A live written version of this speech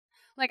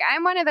Like,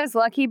 I'm one of those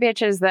lucky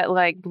bitches that,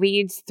 like,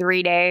 bleeds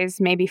 3 days,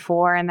 maybe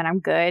 4, and then I'm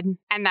good.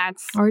 And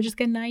that's... Or just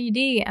get an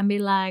IUD and be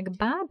like,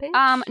 bye,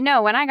 bitch.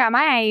 No, when I got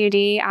my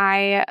IUD,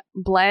 I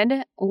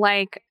bled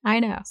like... I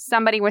know.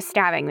 Somebody was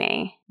stabbing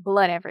me.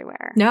 Blood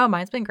everywhere. No,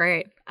 mine's been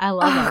great. I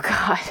love it. Oh,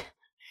 God.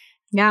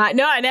 Yeah,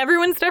 no, and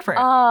everyone's different.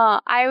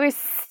 I was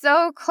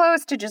so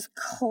close to just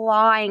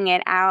clawing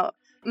it out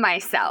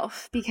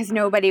myself because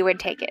nobody would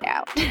take it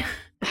out.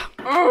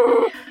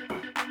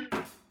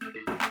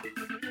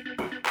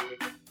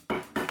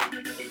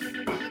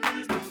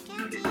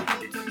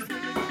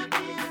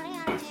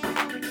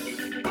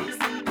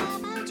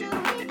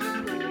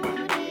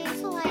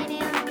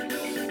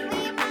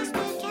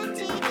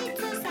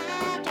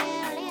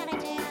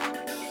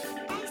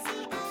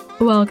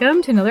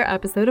 Welcome to another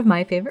episode of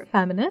My Favorite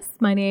Feminists.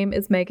 My name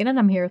is Megan and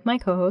I'm here with my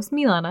co-host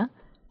Milana.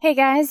 Hey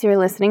guys, you're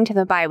listening to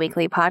the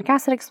bi-weekly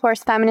podcast that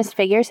explores feminist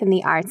figures in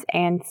the arts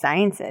and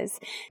sciences.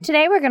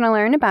 Today we're going to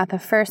learn about the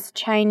first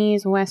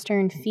Chinese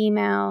Western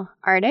female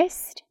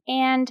artist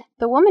and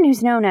the woman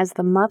who's known as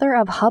the Mother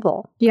of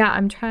Hubble. Yeah,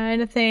 I'm trying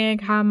to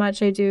think how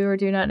much I do or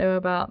do not know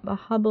about the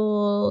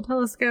Hubble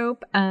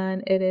telescope,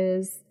 and it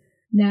is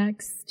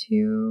next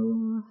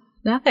to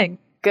nothing.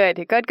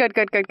 Good.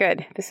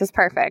 This is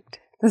perfect.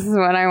 This is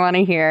what I want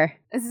to hear.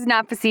 This is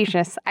not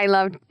facetious. I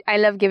love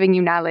giving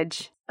you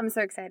knowledge. I'm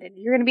so excited.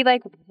 You're going to be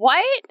like,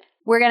 what?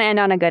 We're going to end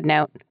on a good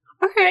note.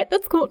 Okay,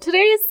 that's cool.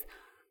 Today's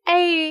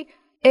a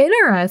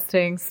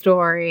interesting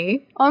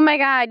story. Oh my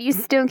God, you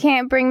still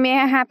can't bring me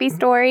a happy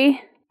story?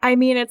 I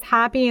mean, it's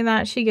happy in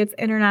that she gets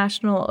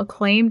international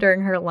acclaim during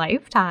her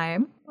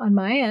lifetime on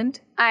my end.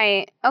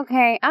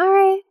 Okay, all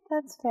right.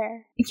 That's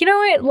fair. You know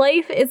what?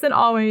 Life isn't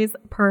always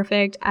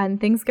perfect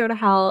and things go to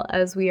hell,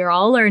 as we are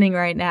all learning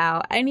right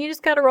now. And you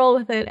just got to roll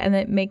with it and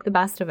then make the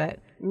best of it.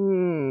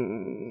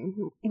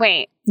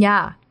 Wait.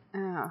 Yeah.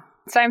 Oh.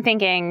 So I'm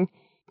thinking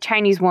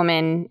Chinese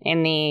woman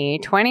in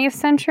the 20th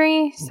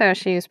century. So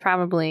she was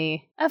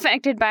probably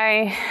affected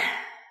by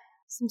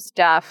some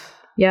stuff.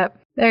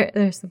 Yep.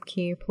 There's some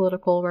key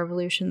political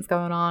revolutions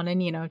going on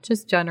and,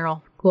 just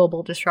general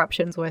global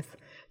disruptions with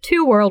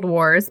 2 world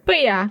wars.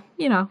 But yeah,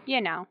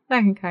 that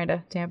can kind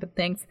of dampen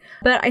things.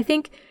 But I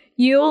think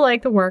you'll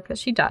like the work that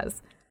she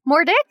does.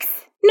 More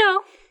dicks?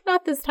 No,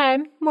 not this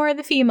time. More of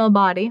the female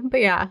body.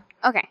 But yeah.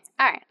 Okay.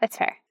 All right. That's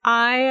fair.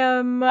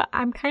 I'm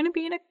kind of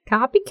being a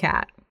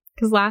copycat.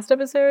 Because last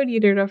episode,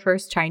 you did our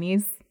first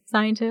Chinese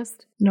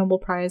scientist, Nobel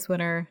Prize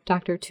winner,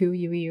 Dr. Tu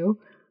Youyou.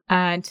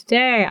 And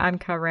today I'm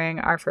covering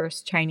our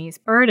first Chinese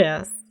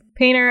artist,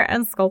 painter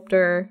and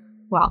sculptor,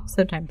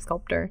 sometimes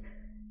sculptor,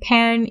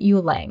 Pan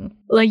Yuling.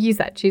 Like you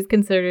said, she's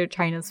considered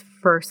China's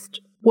first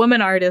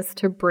woman artist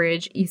to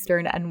bridge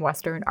Eastern and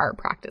Western art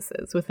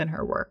practices within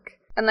her work.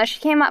 Unless she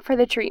came up for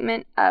the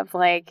treatment of,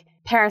 like,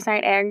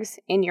 parasite eggs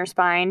in your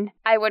spine,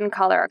 I wouldn't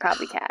call her a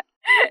copycat.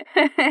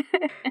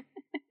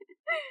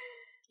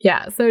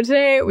 Yeah, so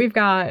today we've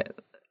got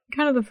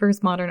kind of the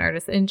first modern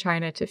artist in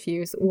China to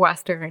fuse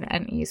Western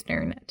and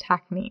Eastern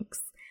techniques.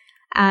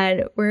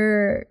 And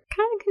we're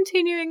kind of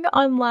continuing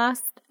on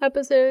last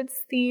episode's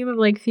theme of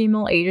like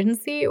female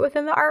agency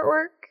within the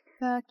artwork.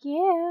 Fuck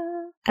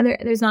yeah. And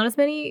there's not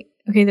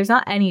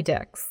any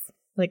dicks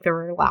like there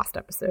were last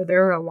episode.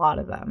 There were a lot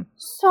of them.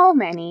 So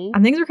many.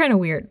 And things were kind of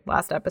weird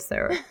last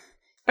episode.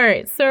 All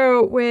right,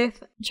 so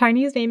with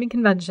Chinese naming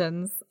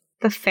conventions,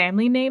 the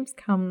family names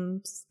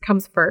comes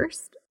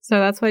first. So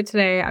that's why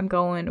today I'm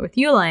going with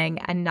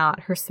Yuling and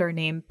not her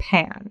surname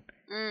Pan.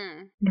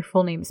 Her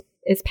full name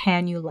is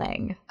Pan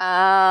Yuling.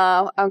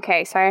 Oh,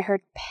 okay. So I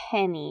heard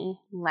Penny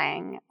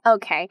Lang.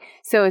 Okay.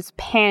 So it's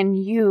Pan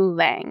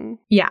Yuling.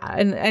 Yeah.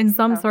 And in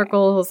some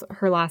circles,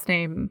 her last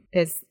name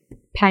is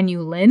Pan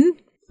Yulin.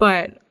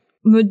 But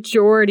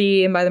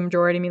majority, and by the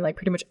majority, I mean like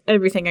pretty much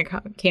everything I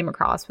came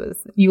across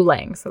was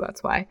Yuling. So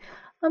that's why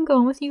I'm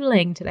going with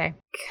Yuling today.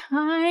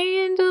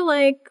 Kind of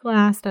like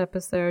last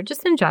episode,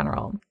 just in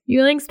general.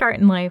 Yuling's start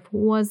in life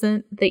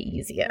wasn't the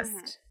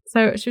easiest.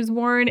 So she was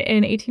born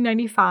in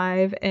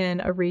 1895 in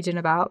a region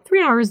about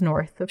 3 hours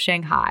north of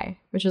Shanghai,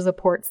 which is a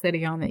port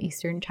city on the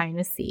eastern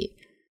China Sea.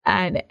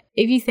 And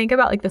if you think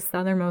about like the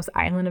southernmost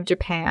island of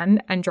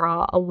Japan and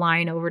draw a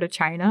line over to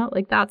China,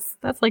 like that's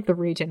like the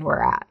region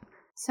we're at.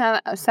 So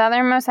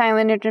southernmost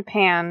island of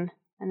Japan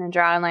and then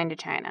draw a line to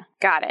China.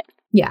 Got it.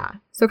 Yeah.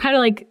 So kind of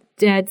like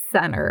dead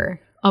center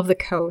of the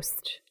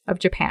coast of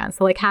Japan.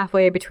 So like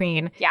halfway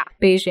between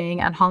Beijing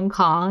and Hong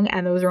Kong.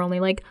 And those are only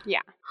like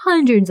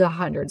hundreds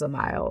of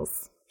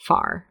miles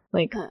far,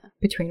 like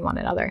between one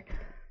another.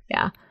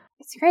 Yeah.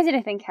 It's crazy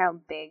to think how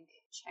big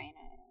China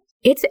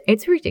is.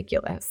 It's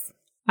ridiculous.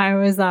 I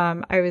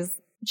was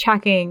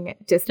checking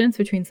distance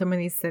between some of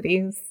these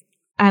cities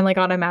and like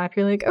on a map,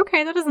 you're like,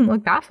 okay, that doesn't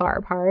look that far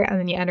apart. And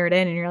then you enter it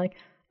in and you're like,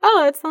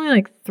 oh, it's only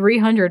like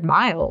 300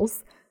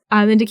 miles.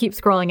 And then to keep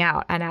scrolling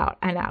out and out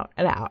and out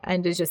and out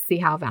and to just see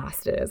how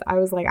vast it is. I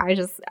was like,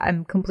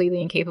 I'm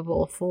completely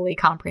incapable of fully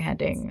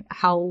comprehending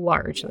how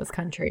large this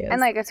country is.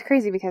 And like, it's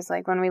crazy because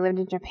like when we lived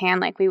in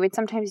Japan, like we would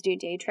sometimes do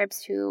day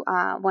trips to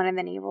one of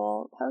the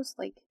naval post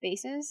like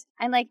bases.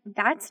 And like,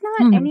 that's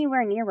not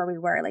anywhere near where we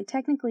were. Like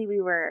technically we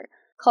were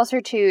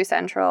closer to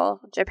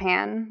central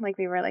Japan. Like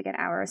we were like an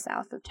hour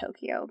south of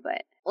Tokyo,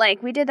 but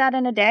like we did that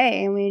in a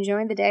day and we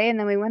enjoyed the day and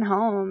then we went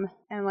home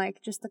and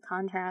like just the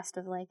contrast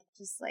of like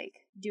just like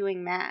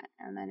doing that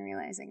and then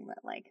realizing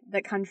that like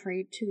the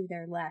country to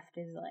their left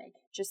is like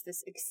just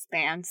this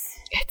expanse.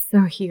 It's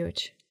so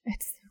huge.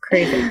 It's so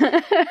crazy.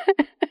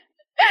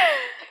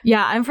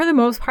 Yeah, and for the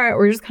most part,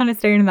 we're just kind of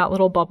staying in that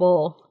little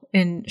bubble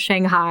in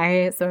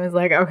Shanghai. So I was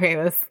like, okay,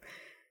 this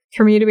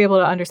for me to be able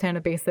to understand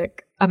a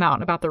basic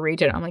amount about the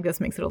region, I'm like,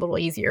 this makes it a little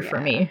easier for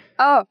me.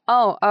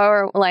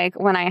 Or like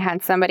when I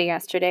had somebody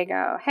yesterday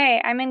go, hey,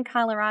 I'm in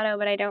Colorado,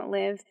 but I don't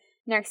live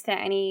next to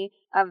any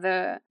of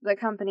the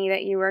company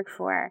that you work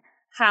for.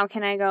 How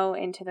can I go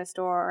into the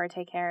store or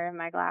take care of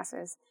my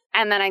glasses?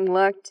 And then I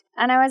looked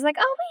and I was like,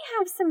 oh, we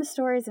have some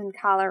stores in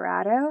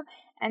Colorado.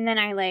 And then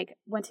I like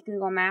went to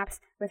Google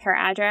Maps with her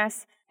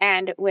address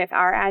and with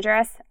our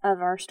address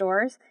of our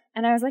stores.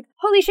 And I was like,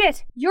 holy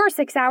shit, you're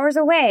 6 hours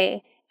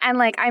away. And,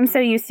 like, I'm so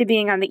used to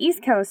being on the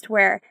East Coast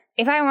where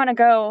if I want to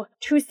go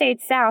 2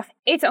 states south,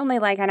 it's only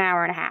like an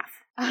hour and a half.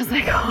 I was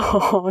like,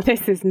 oh,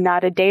 this is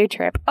not a day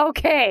trip.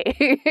 Okay.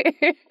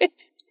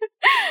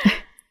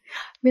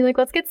 Be like,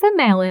 let's get some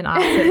mail-in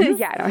options.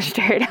 Yeah, no,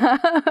 straight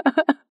up.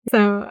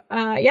 So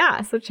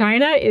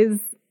China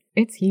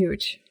it's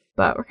huge.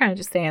 But we're kind of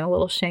just staying in a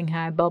little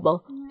Shanghai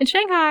bubble. In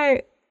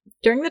Shanghai,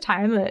 during the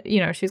time that, you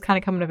know, she's kind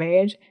of coming of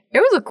age, it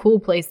was a cool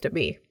place to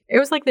be. It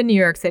was like the New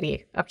York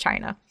City of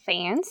China.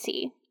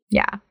 Fancy.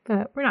 Yeah,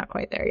 but we're not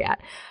quite there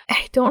yet.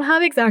 I don't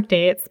have exact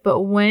dates, but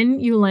when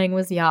Yuling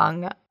was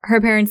young,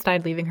 her parents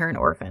died leaving her an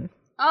orphan.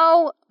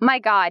 Oh my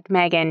God,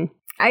 Megan.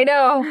 I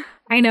know.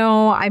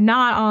 I'm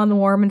not on the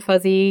warm and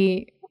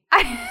fuzzy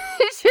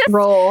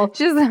roll.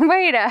 Just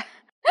wait a...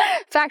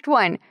 Fact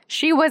 1,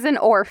 she was an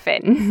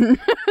orphan.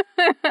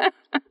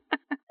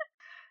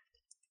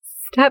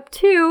 Step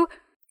 2,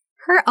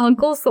 her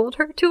uncle sold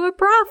her to a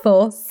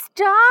brothel.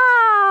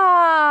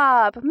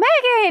 Stop!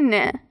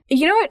 Megan!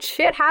 You know what?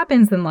 Shit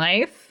happens in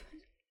life.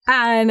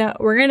 And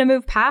we're going to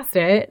move past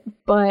it,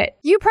 but...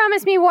 You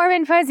promised me warm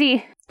and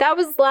fuzzy. That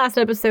was the last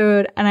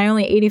episode, and I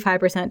only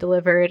 85%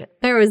 delivered.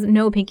 There was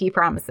no pinky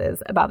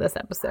promises about this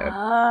episode.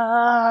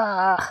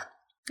 I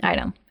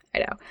know.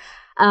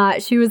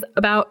 She was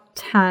about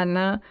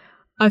 10.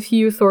 A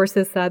few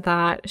sources said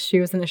that she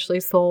was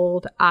initially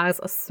sold as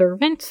a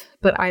servant,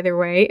 but either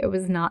way, it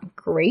was not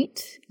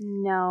great.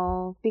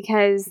 No,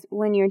 because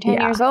when you're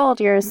 10 years old,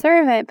 you're a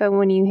servant, but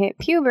when you hit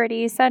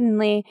puberty,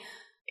 suddenly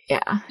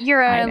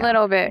you're a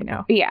little bit...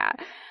 Yeah.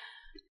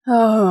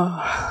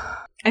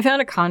 Oh. I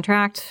found a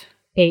contract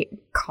Ew.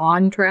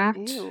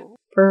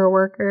 for a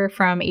worker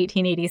from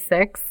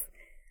 1886.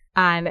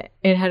 And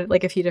it had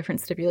like a few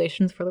different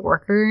stipulations for the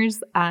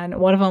workers. And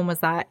one of them was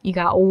that you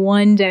got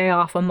 1 day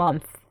off a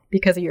month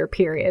because of your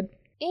period.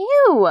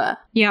 Ew.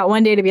 You got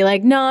 1 day to be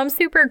like, no, I'm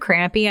super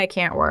crampy. I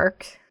can't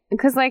work.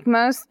 Because like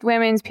most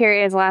women's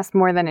periods last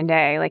more than a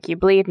day. Like you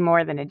bleed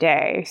more than a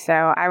day. So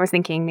I was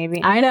thinking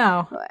maybe. I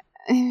know.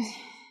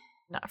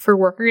 For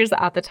workers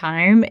at the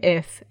time,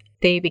 if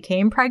they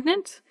became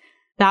pregnant,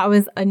 that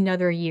was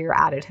another year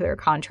added to their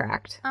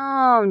contract.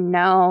 Oh,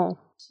 no.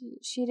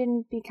 She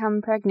didn't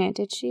become pregnant,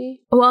 did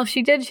she? Well, if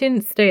she did, she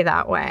didn't stay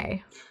that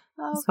way,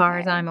 as far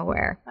as I'm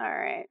aware. All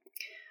right.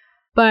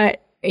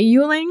 But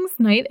Yuling's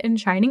knight in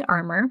shining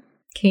armor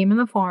came in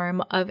the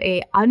form of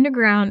a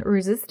underground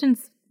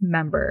resistance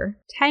member,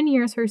 10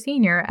 years her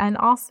senior, and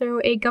also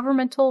a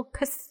governmental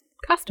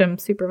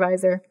customs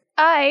supervisor.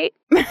 I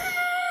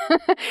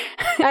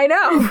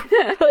know.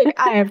 Like,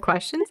 I have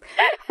questions.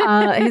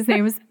 His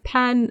name is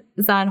Pan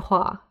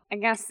Zhanhua. I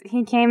guess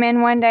he came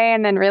in one day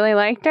and then really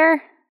liked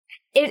her.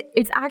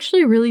 It's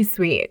actually really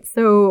sweet.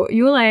 So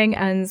Yuling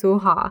and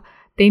Zuha,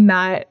 they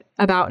met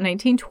about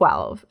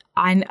 1912.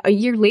 And a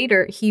year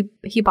later, he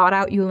bought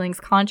out Yuling's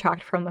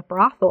contract from the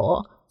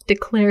brothel,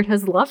 declared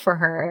his love for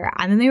her,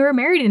 and then they were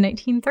married in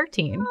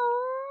 1913. Aww.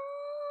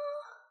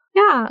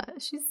 Yeah,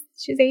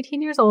 she's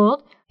 18 years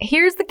old.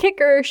 Here's the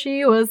kicker.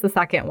 She was the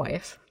second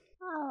wife.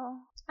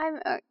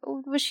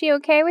 Oh, was she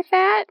okay with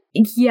that?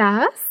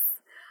 Yes.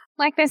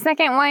 Like the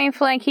second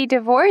wife, like he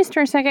divorced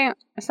her second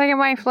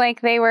wife,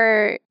 like they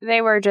were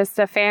just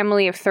a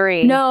family of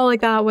 3. No,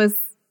 like that was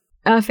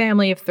a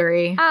family of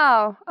 3.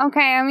 Oh,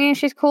 okay. I mean, if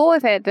she's cool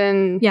with it,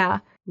 then yeah,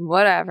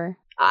 whatever.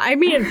 I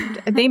mean,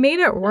 they made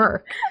it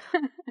work.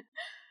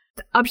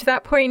 Up to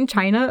that point in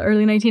China,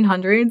 early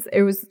 1900s,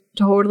 it was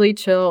totally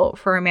chill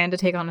for a man to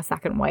take on a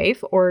second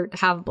wife or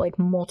have like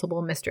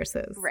multiple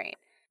mistresses. Right.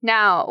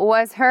 Now,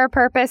 was her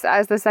purpose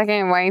as the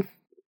second wife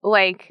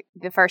like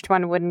the first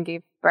one wouldn't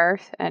give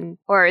birth,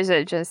 or is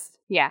it just,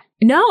 yeah?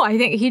 No, I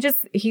think he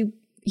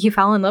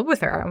fell in love with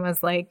her and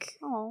was like,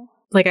 oh,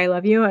 like, I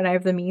love you and I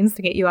have the means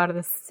to get you out of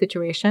this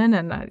situation,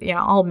 and, you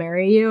know, I'll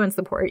marry you and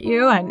support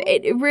you. And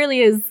it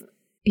really is,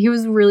 he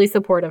was really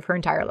supportive her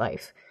entire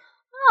life.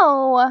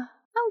 Oh,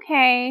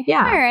 okay.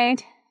 Yeah. All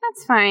right.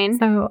 That's fine.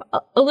 So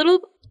a little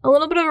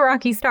bit of a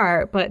rocky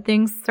start, but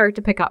things start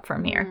to pick up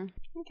from here.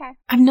 Okay.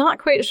 I'm not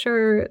quite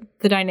sure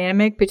the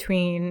dynamic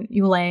between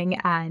Yulang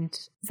and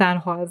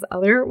Zanhua's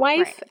other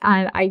wife,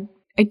 and I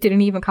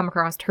didn't even come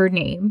across her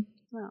name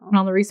in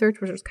all the research,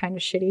 which was kind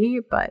of shitty,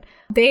 but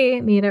they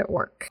made it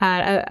work.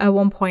 At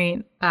one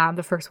point,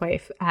 the first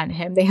wife and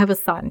him, they have a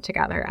son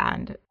together,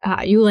 and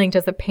Yulang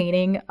does a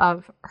painting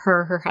of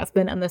her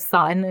husband, and the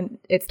son, and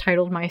it's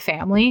titled My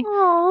Family.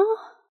 Aww.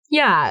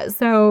 Yeah,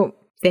 so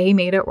they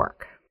made it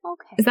work.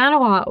 Okay.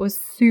 Zanhua was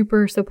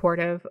super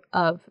supportive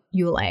of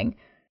Yulang.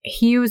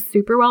 He was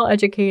super well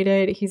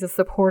educated. He's a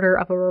supporter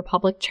of a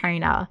Republic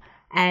China.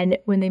 And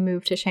when they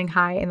moved to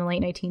Shanghai in the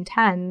late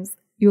 1910s,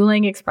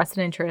 Yulang expressed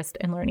an interest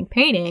in learning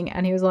painting.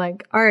 And he was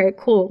like, all right,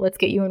 cool, let's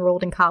get you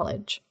enrolled in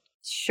college.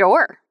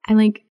 Sure. And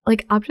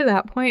like up to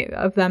that point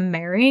of them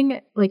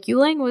marrying, like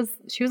Yulang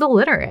she was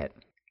illiterate.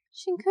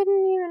 She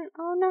couldn't even,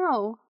 oh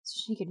no.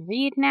 She could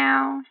read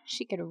now.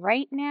 She could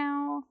write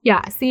now.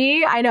 Yeah,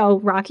 see, I know,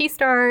 rocky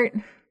start.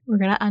 We're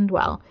going to end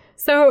well.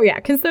 So yeah,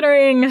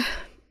 considering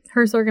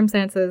her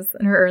circumstances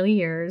in her early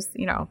years,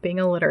 you know, being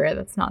illiterate,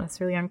 that's not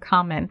necessarily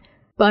uncommon.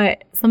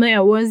 But something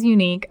that was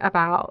unique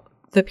about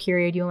the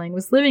period Yulang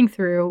was living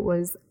through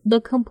was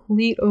the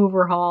complete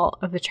overhaul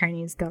of the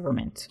Chinese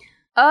government.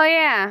 Oh,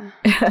 yeah.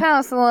 Tell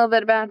us a little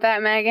bit about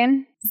that,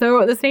 Megan.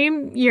 So the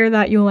same year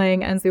that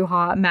Yulang and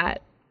Zanhua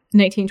met,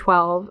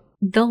 1912,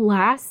 the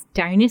last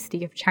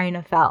dynasty of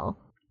China fell.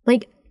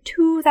 Like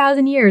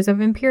 2,000 years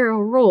of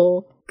imperial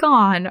rule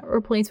gone,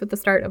 replaced with the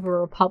start of a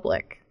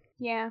republic.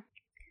 Yeah.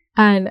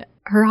 And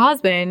her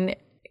husband,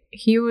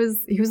 he was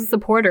a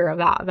supporter of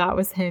that. That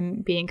was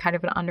him being kind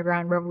of an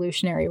underground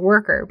revolutionary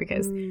worker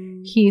because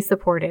he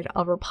supported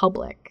a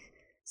republic.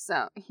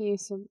 So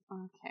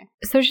okay.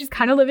 So she's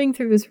kind of living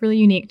through this really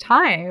unique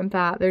time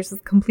that there's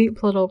this complete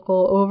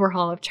political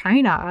overhaul of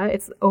China.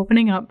 It's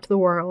opening up to the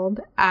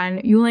world, and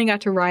Yulang got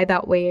to ride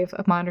that wave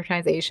of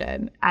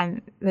modernization,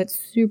 and that's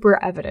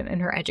super evident in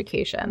her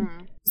education.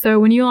 So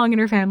when Yulang and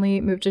her family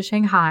moved to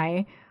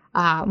Shanghai,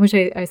 which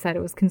I said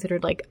it was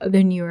considered like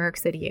the New York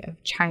City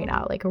of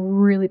China, like a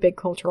really big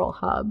cultural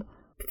hub.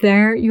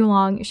 There,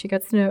 Yulang, she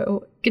gets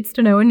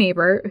to know a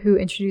neighbor who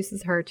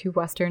introduces her to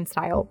Western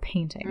style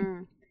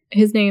painting.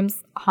 His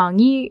name's Hong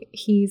Yi.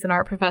 He's an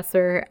art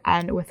professor,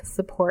 and with the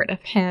support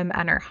of him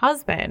and her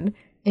husband,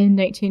 in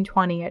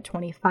 1920 at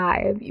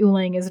 25,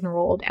 Yulang is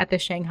enrolled at the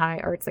Shanghai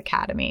Arts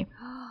Academy.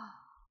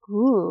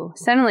 Ooh,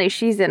 suddenly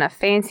she's in a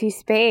fancy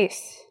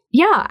space.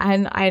 Yeah,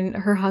 and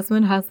her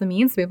husband has the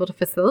means to be able to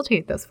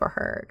facilitate this for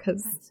her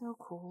because, that's so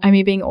cool. I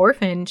mean, being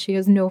orphaned, she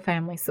has no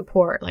family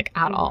support, like,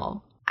 at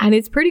all. And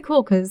it's pretty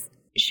cool because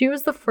she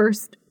was the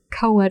first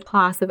co-ed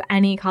class of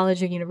any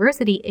college or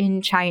university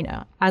in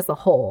China as a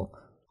whole.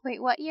 Wait,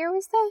 what year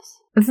was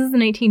this? This is in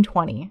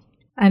 1820,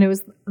 and it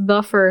was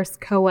the first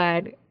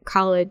co-ed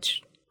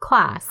college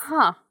class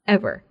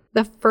ever.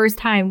 The first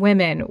time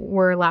women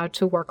were allowed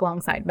to work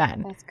alongside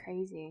men. That's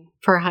crazy.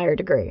 For a higher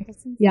degree.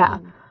 That's insane. Yeah.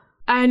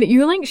 And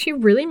Yulang, she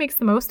really makes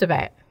the most of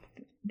it.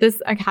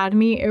 This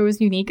academy, it was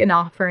unique in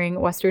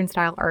offering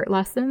Western-style art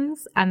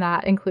lessons, and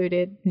that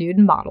included nude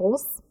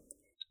models.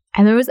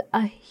 And there was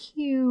a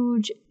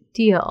huge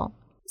deal.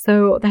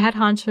 So the head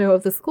honcho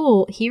of the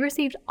school, he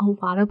received a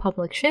lot of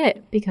public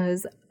shit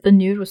because the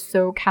nude was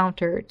so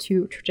counter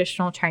to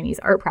traditional Chinese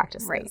art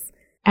practices. Right.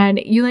 And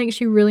Yulang,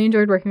 she really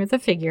enjoyed working with the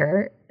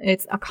figure.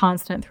 It's a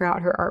constant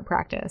throughout her art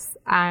practice.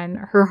 And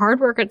her hard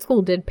work at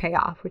school did pay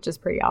off, which is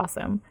pretty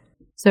awesome.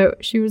 So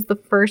she was the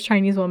first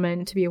Chinese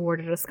woman to be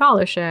awarded a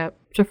scholarship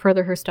to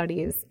further her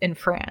studies in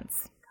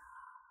France.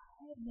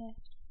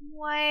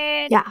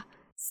 What? Yeah.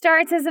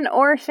 Starts as an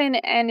orphan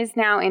and is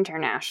now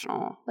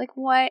international. Like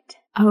what?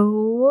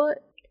 Oh,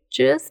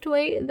 just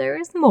wait, there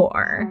is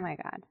more. Oh my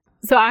God.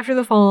 So after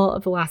the fall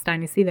of the last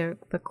dynasty, the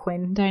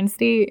Qin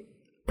dynasty,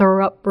 the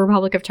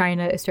Republic of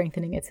China is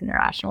strengthening its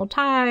international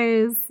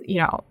ties, you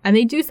know, and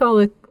they do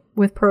so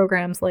with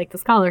programs like the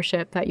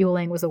scholarship that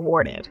Yulang was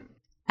awarded.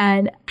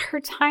 And her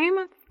time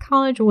at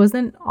college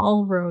wasn't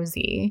all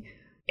rosy.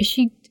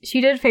 She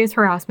did face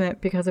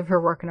harassment because of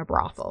her work in a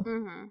brothel.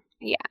 Mm-hmm.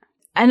 Yeah.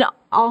 And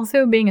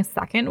also being a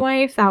second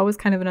wife, that was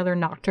kind of another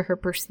knock to her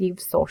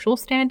perceived social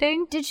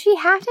standing. Did she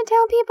have to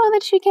tell people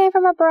that she came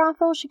from a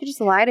brothel? She could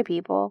just lie to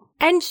people.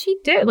 And she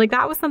did. Like,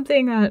 that was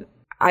something that,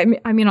 I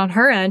mean, on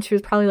her end, she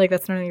was probably like,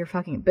 that's none of your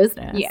fucking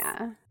business.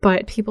 Yeah.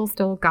 But people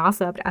still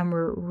gossiped and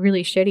were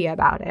really shitty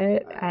about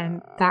it.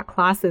 And that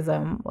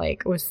classism,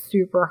 like, was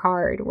super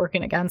hard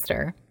working against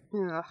her.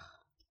 Ugh.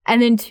 And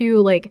then, too,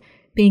 like,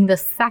 being the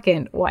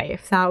second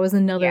wife, that was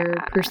another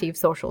perceived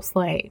social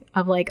slight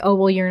of like, oh,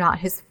 well, you're not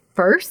his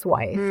first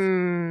wife.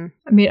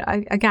 I mean,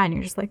 again,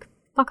 you're just like,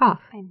 fuck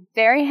off. I'm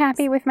very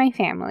happy with my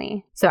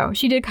family. So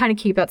she did kind of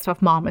keep that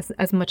stuff mom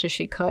as much as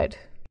she could.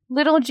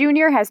 Little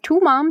Junior has 2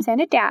 moms and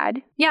a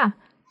dad. Yeah.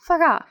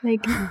 Fuck off.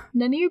 Like,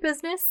 none of your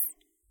business.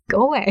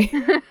 Go away.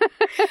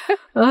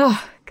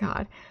 Oh,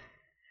 God.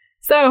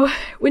 So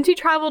when she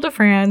traveled to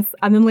France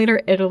and then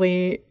later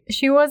Italy,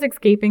 she was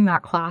escaping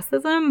that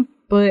classism,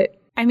 but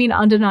I mean,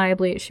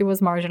 undeniably, she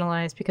was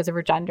marginalized because of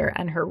her gender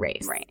and her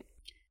race. Right.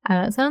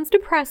 And that sounds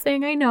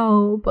depressing, I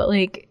know, but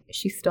like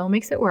she still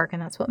makes it work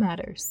and that's what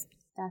matters.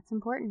 That's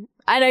important.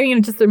 And I mean,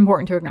 it's just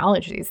important to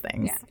acknowledge these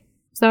things. Yeah.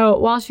 So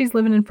while she's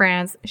living in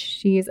France,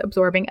 she's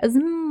absorbing as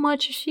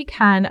much as she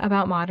can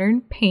about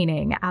modern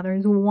painting. And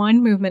there's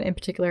one movement in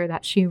particular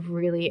that she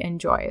really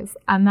enjoys,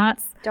 and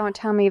that's... Don't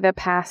tell me the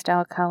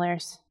pastel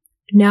colors.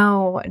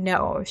 No.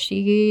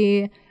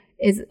 She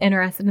is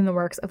interested in the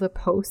works of the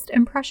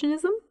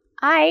post-impressionism.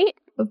 The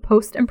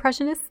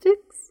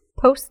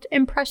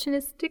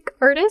post-impressionistic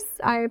artists.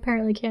 I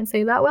apparently can't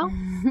say that well.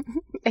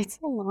 It's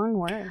a long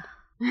word.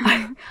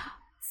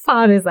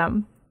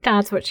 Sadism.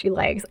 That's what she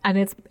likes.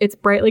 And it's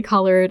brightly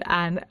colored,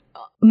 and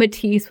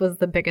Matisse was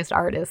the biggest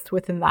artist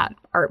within that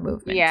art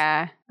movement.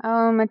 Yeah.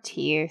 Oh,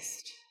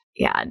 Matisse.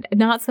 Yeah,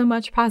 not so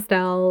much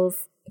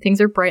pastels.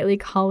 Things are brightly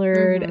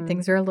colored.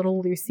 Things are a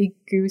little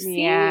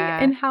loosey-goosey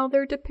in how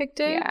they're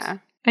depicted. Yeah.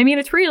 I mean,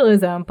 it's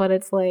realism, but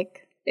it's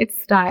like,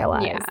 it's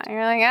stylized. Yeah.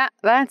 You're like, yeah,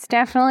 that's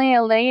definitely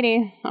a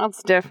lady.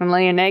 That's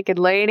definitely a naked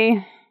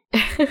lady.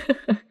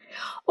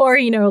 Or,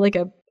 you know, like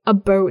a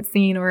boat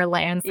scene or a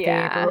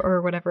landscape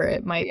or whatever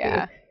it might be.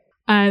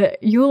 And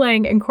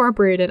Yuling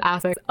incorporated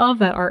aspects of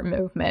that art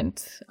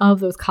movement, of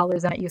those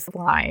colors and that use of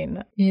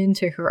line,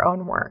 into her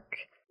own work.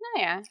 Oh,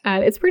 yeah.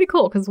 And it's pretty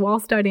cool because while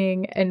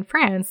studying in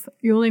France,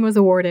 Yuling was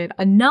awarded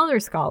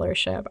another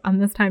scholarship,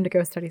 and this time to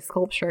go study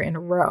sculpture in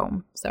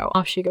Rome. So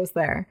off she goes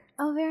there.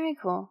 Oh, very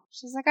cool.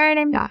 She's like, all right,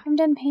 I'm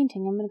done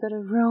painting. I'm going to go to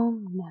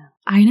Rome now.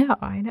 I know.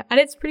 And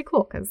it's pretty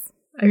cool because,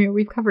 I mean,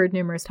 we've covered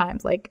numerous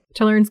times, like,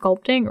 to learn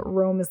sculpting,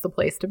 Rome is the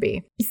place to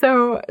be.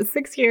 So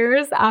 6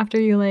 years after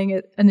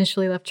Yuling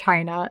initially left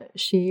China,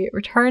 she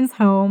returns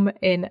home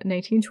in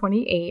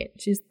 1928.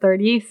 She's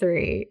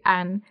 33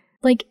 and,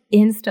 like,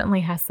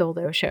 instantly has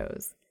solo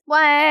shows.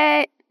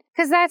 What?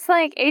 Because that's,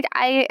 like,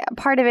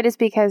 part of it is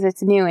because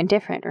it's new and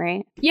different,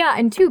 right? Yeah,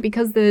 and two,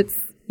 because it's,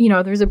 you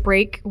know, there's a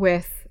break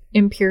with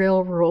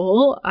imperial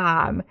rule.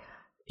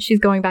 She's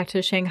going back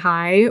to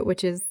Shanghai,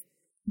 which is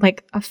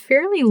like a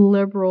fairly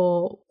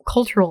liberal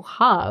cultural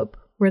hub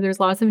where there's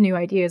lots of new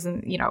ideas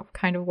and, you know,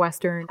 kind of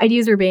Western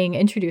ideas are being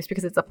introduced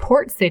because it's a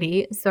port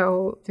city.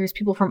 So there's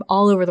people from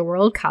all over the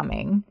world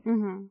coming.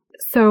 Mm-hmm.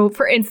 So,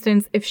 for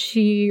instance, if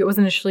she was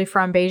initially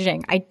from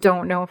Beijing, I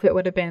don't know if it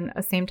would have been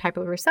a same type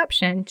of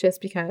reception just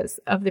because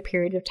of the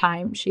period of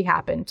time she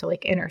happened to,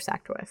 like,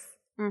 intersect with.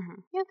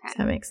 Mm-hmm. Okay. Does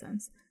that make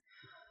sense?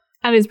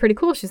 And it's pretty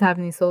cool she's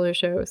having these solo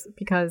shows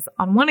because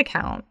on one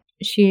account,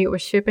 she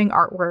was shipping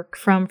artwork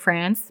from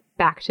France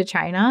back to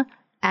China,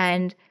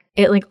 and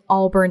it, like,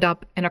 all burned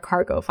up in a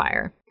cargo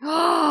fire.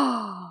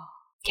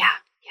 Yeah.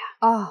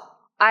 Oh,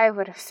 I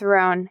would have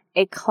thrown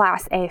a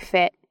Class A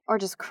fit or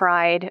just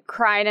cried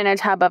in a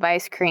tub of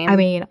ice cream. I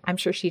mean, I'm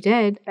sure she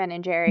did. Ben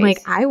and Jerry's. Like,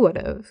 I would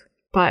have.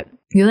 But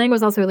Yuling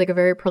was also, like, a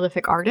very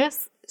prolific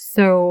artist,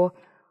 so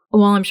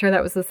while I'm sure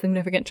that was a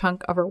significant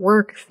chunk of her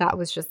work that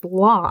was just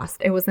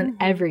lost, it wasn't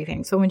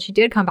everything. So when she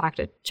did come back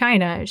to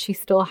China, she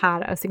still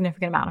had a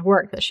significant amount of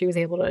work that she was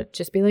able to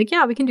just be like,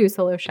 yeah, we can do a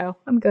solo show.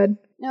 I'm good.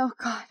 Oh,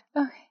 God.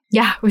 Okay.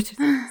 Yeah, which is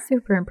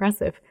super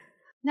impressive.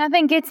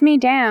 Nothing gets me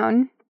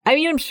down. I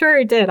mean, I'm sure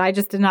it did. I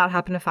just did not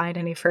happen to find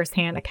any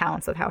firsthand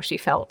accounts of how she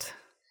felt.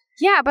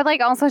 Yeah, but,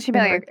 like, also she'd be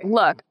like,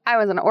 look, I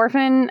was an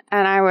orphan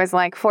and I was,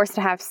 like, forced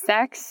to have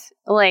sex.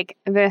 Like,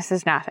 this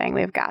is nothing.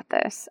 We've got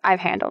this. I've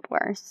handled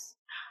worse.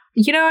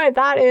 You know what?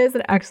 That is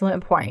an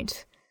excellent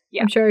point.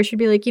 Yeah. I'm sure I should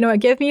be like, you know what?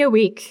 Give me a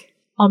week.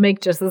 I'll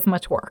make just as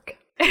much work.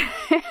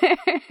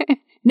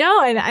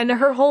 No, and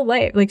her whole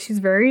life, like, she's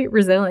very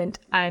resilient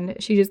and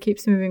she just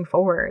keeps moving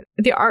forward.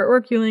 The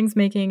artwork Yuling's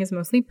making is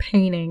mostly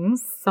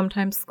paintings,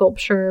 sometimes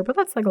sculpture, but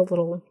that's, like, a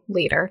little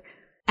later.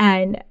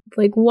 And,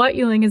 like, what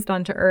Yuling has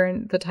done to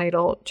earn the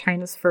title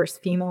China's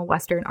first female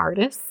Western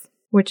artist,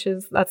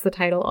 that's the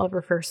title of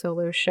her first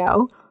solo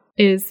show,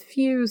 is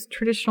fuse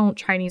traditional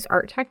Chinese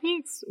art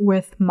techniques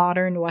with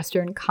modern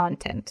Western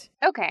content.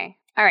 Okay.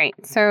 All right.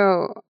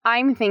 So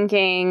I'm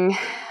thinking,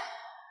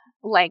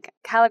 like,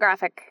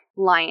 calligraphic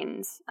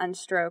lines and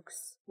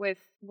strokes with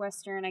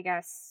Western, I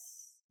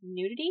guess,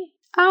 nudity?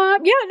 Yeah,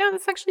 no,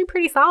 that's actually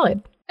pretty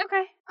solid.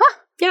 Okay. Huh.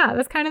 Yeah,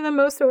 that's kind of the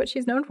most of what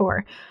she's known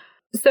for.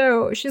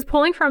 So she's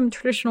pulling from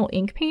traditional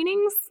ink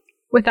paintings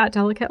with that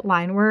delicate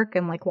line work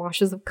and, like,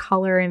 washes of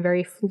color and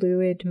very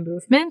fluid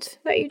movement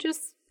that you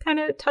just kind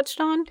of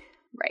touched on.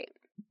 Right.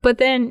 But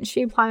then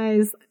she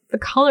applies the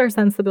color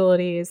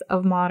sensibilities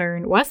of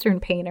modern Western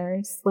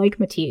painters like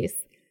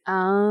Matisse.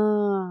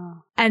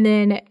 Oh. And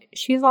then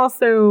she's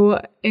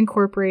also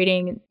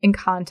incorporating in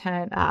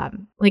content,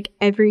 like,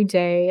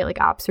 everyday,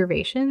 like,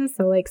 observations.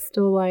 So, like,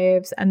 still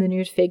lifes and the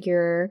nude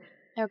figure.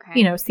 Okay.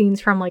 You know, scenes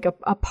from, like,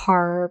 a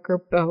park or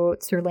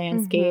boats or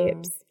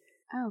landscapes.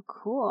 Mm-hmm. Oh,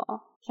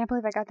 cool. Can't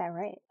believe I got that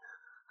right.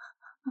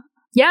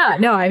 Yeah,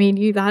 no, I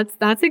mean,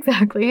 that's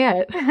exactly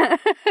it.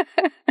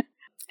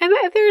 And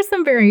there's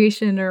some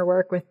variation in her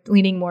work with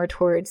leaning more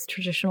towards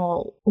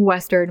traditional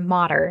Western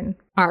modern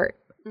art.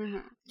 Mm-hmm.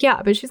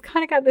 Yeah, but she's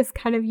kind of got this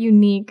kind of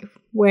unique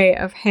way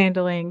of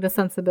handling the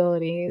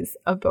sensibilities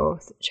of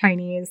both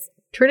Chinese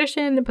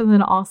tradition, but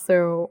then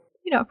also,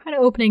 kind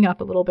of opening up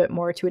a little bit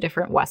more to a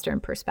different Western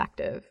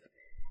perspective.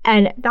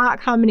 And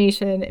that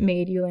combination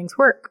made Yuling's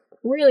work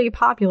really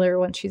popular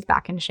once she's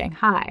back in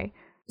Shanghai.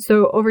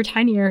 So over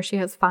 10 years, she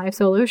has 5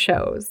 solo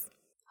shows.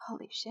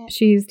 Holy shit.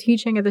 She's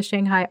teaching at the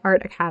Shanghai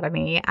Art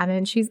Academy, and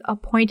then she's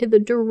appointed the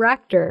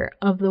director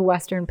of the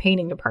Western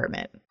Painting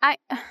Department.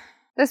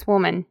 This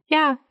woman.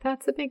 Yeah,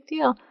 that's a big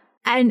deal.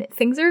 And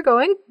things are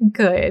going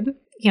good.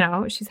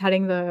 She's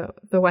heading the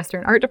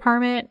Western Art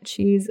Department.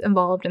 She's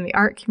involved in the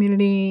art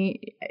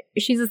community.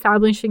 She's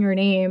establishing her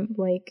name,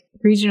 like,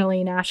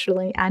 regionally,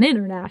 nationally, and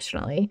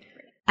internationally.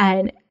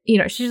 And,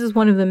 she's just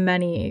one of the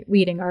many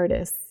leading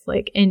artists,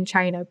 like, in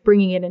China,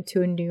 bringing it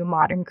into a new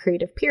modern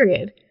creative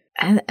period.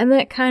 And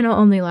that kind of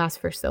only lasts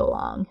for so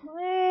long.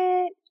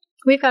 What?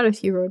 We've got a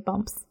few road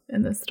bumps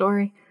in this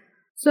story.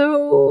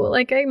 So,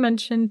 like I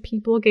mentioned,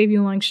 people gave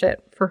Yuling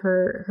shit for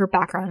her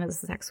background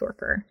as a sex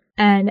worker.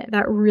 And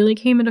that really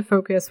came into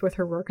focus with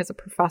her work as a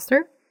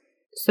professor.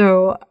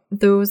 So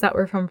those that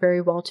were from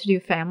very well-to-do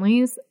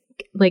families,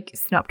 like,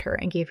 snubbed her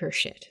and gave her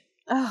shit.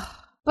 Ugh.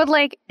 But,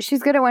 like,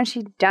 she's good at what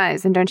she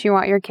does. And don't you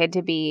want your kid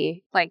to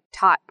be, like,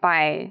 taught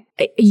by...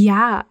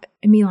 Yeah,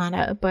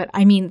 Milana. But,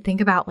 I mean, think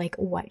about, like,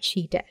 what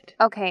she did.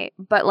 Okay,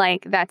 but,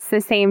 like, that's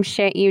the same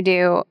shit you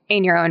do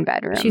in your own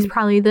bedroom. She's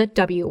probably the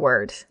W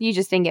word. You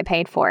just didn't get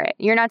paid for it.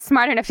 You're not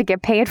smart enough to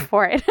get paid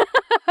for it.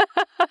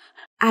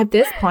 At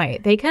this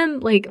point, they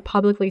can, like,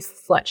 publicly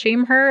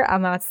slut-shame her.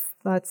 And that's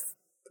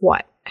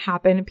what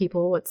happened.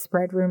 People would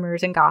spread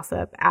rumors and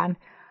gossip. And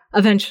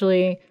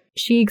eventually...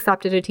 she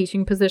accepted a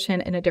teaching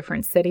position in a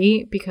different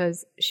city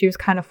because she was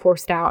kind of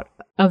forced out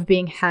of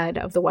being head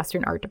of the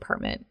Western Art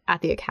Department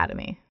at the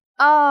Academy.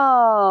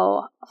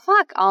 Oh,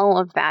 fuck all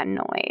of that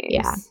noise.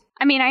 Yeah.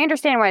 I mean, I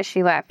understand why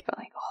she left, but,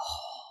 like,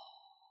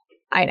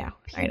 I know.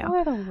 People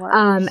are the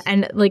worst.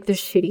 And, like, the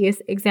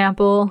shittiest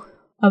example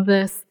of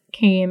this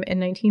came in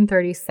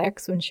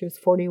 1936 when she was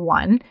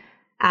 41.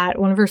 At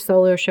one of her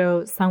solo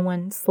shows,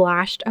 someone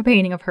slashed a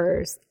painting of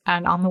hers,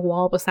 and on the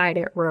wall beside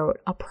it wrote,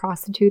 "A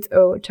prostitute's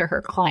ode to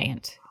her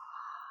client."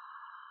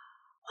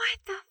 What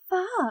the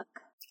fuck?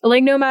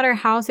 Like, no matter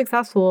how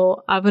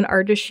successful of an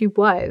artist she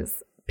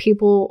was,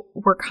 people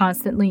were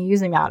constantly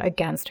using that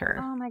against her.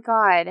 Oh my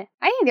God.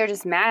 I think they're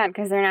just mad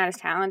because they're not as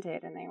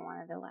talented and they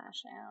wanted to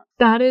lash out.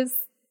 That is,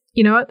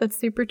 you know what? That's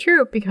super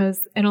true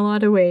because in a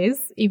lot of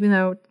ways, even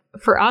though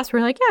for us,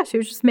 we're like, yeah, she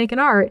was just making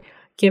art.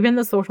 Given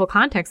the social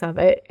context of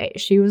it,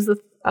 she was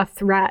a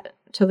threat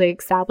to the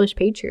established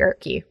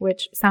patriarchy,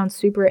 which sounds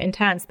super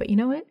intense, but you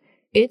know what?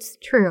 It's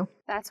true.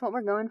 That's what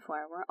we're going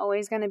for. We're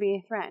always going to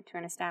be a threat to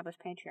an established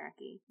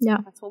patriarchy. Yeah.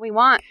 That's what we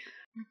want.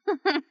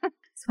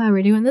 That's why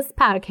we're doing this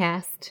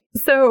podcast.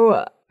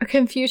 So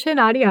Confucian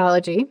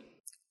ideology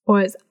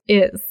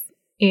is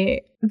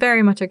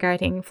very much a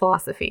guiding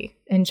philosophy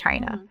in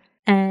China.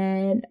 Mm-hmm.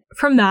 And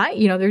from that,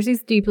 there's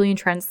these deeply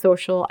entrenched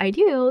social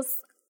ideals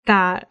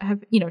that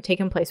have,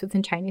 taken place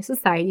within Chinese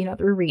society in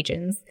other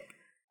regions.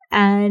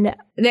 And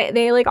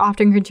they like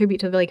often contribute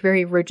to like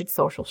very rigid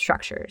social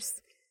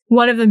structures.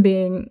 One of them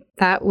being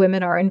that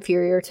women are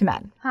inferior to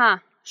men. Huh.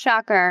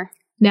 Shocker.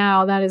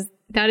 Now, that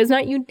is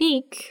not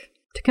unique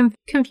to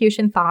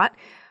Confucian thought,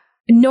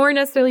 nor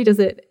necessarily does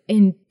it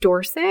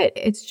endorse it.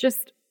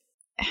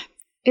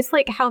 It's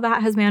like how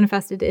that has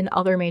manifested in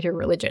other major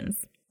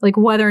religions. Like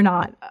whether or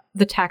not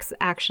the texts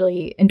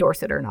actually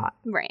endorse it or not.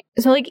 Right.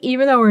 So like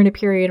even though we're in a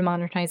period of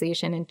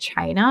modernization in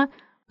China,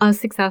 a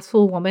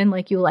successful woman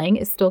like Yuling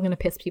is still going to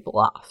piss people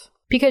off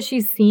because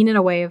she's seen in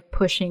a way of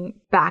pushing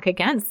back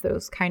against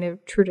those kind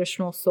of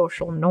traditional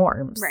social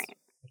norms. Right.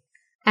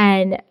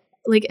 And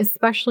like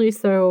especially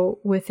so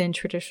within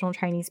traditional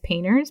Chinese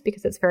painters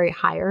because it's very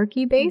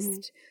hierarchy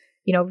based,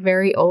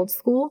 very old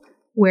school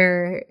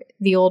where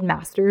the old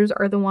masters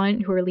are the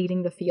one who are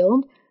leading the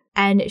field.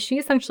 And she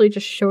essentially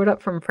just showed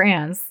up from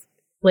France,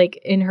 like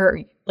in her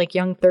like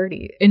in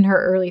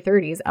her early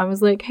 30s. I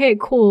was like, hey,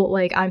 cool.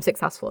 Like I'm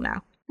successful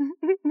now,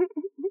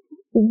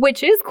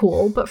 which is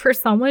cool. But for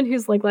someone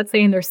who's like, let's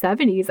say in their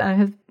 70s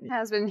and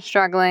has been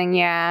struggling.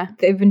 Yeah.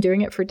 They've been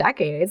doing it for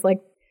decades.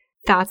 Like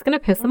that's going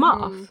to piss them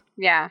off.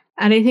 Yeah.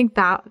 And I think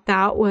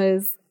that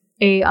was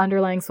a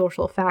underlying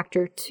social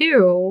factor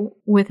too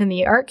within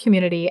the art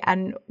community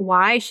and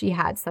why she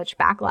had such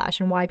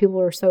backlash and why people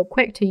were so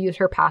quick to use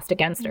her past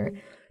against her.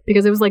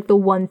 Because it was like the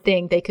one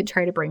thing they could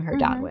try to bring her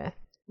down with.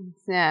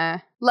 Yeah.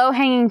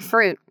 Low-hanging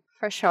fruit,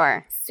 for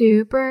sure.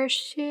 Super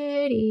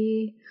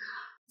shitty.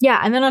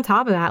 Yeah, and then on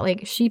top of that,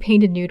 like, she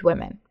painted nude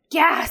women.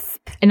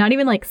 Gasp! And not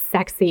even, like,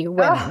 sexy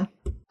women.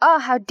 Oh,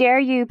 how dare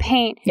you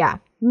paint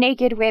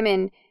naked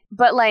women,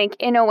 but, like,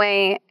 in a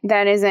way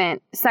that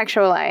isn't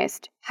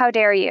sexualized. How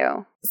dare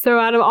you? So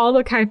out of all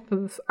the type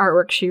of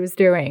artwork she was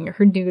doing,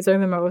 her nudes are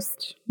the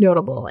most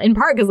notable. In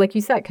part because, like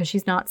you said, because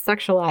she's not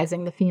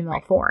sexualizing the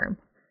female form.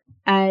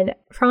 And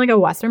from like a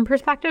Western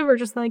perspective, we're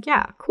just like,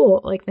 yeah,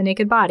 cool. Like the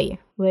naked body,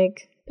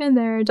 like been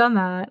there, done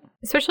that.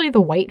 Especially the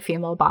white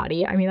female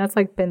body. I mean, that's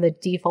like been the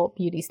default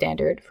beauty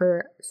standard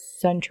for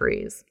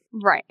centuries.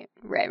 Right.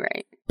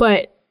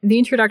 But the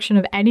introduction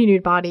of any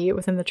nude body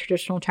within the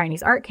traditional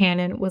Chinese art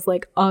canon was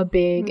like a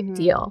big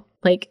deal.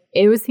 Like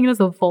it was seen as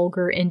a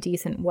vulgar,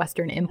 indecent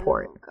Western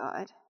import. Oh,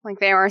 God. Like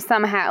they were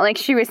somehow, like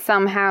she was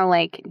somehow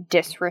like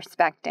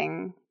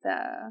disrespecting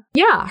the...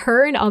 Yeah,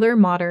 her and other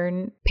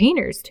modern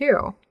painters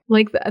too.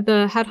 Like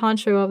the head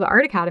honcho of the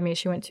art academy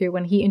she went to,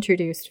 when he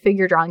introduced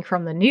figure drawing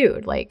from the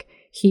nude, like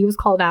he was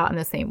called out in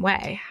the same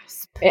way.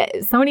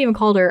 Someone even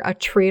called her a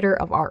traitor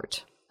of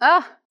art.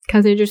 Oh.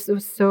 Because it just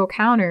was so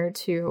counter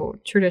to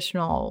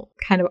traditional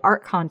kind of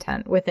art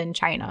content within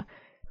China.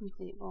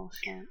 Complete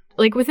bullshit.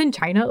 Like within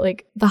China,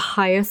 like the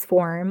highest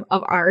form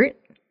of art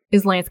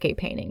is landscape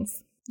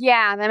paintings.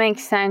 Yeah, that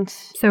makes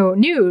sense. So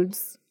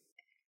nudes,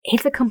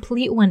 it's a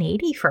complete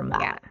 180 from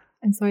that. Yeah.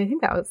 And so I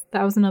think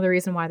that was another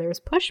reason why there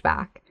was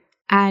pushback.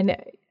 And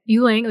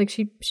Yu Ling, like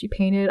she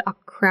painted a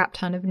crap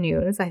ton of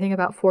nudes, I think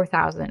about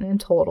 4,000 in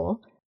total.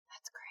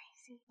 That's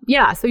crazy.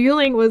 Yeah, so Yu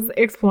Ling was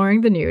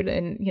exploring the nude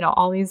in, you know,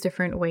 all these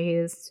different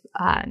ways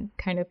and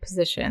kind of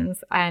positions.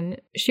 And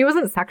she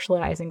wasn't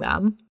sexualizing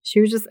them. She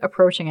was just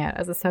approaching it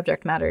as a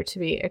subject matter to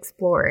be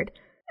explored.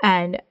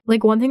 And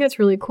like one thing that's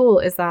really cool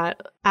is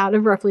that out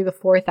of roughly the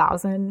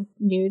 4,000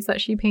 nudes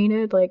that she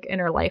painted like in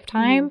her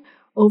lifetime,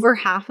 over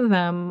half of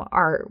them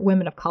are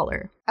women of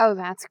color. Oh,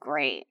 that's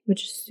great.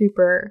 Which is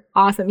super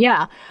awesome.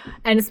 Yeah.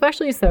 And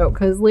especially so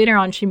because later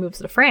on she moves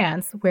to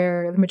France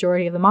where the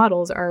majority of the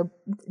models are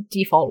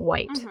default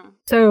white.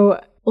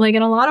 So like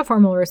in a lot of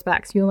formal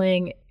respects, Yu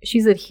Ling,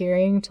 she's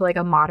adhering to like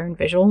a modern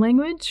visual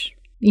language,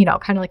 you know,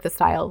 kind of like the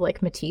style of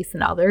like Matisse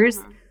and others.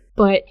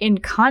 But in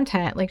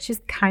content, like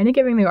she's kind of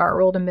giving the art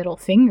world a middle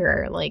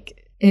finger,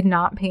 like in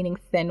not painting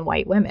thin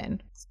white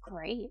women. It's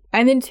great.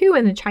 And then too,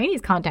 in the Chinese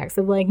context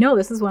of like, no,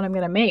 this is what I'm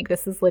going to make.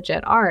 This is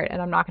legit art.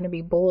 And I'm not going to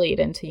be bullied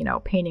into, you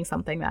know, painting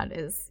something that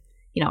is,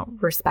 you know,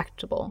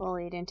 respectable.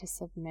 Bullied into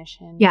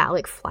submission. Yeah,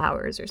 like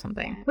flowers or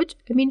something. Which,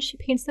 I mean, she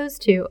paints those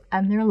too.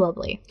 And they're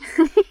lovely.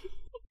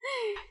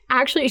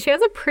 Actually, she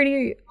has a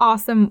pretty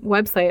awesome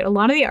website. A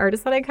lot of the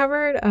artists that I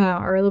covered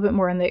are a little bit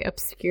more on the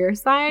obscure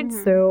side.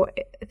 So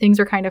things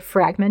are kind of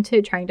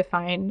fragmented, trying to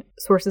find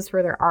sources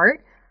for their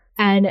art.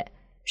 And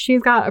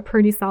she's got a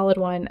pretty solid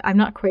one. I'm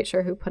not quite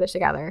sure who put it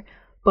together,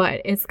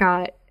 but it's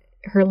got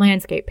her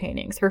landscape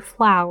paintings, her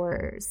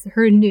flowers,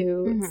 her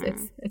nudes.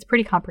 It's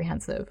pretty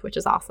comprehensive, which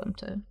is awesome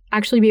to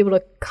actually be able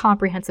to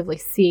comprehensively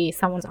see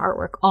someone's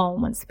artwork all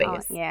in one space.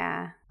 Oh,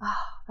 yeah. Oh,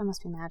 that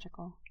must be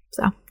magical.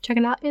 So check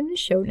it out in the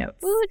show notes.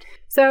 Woot.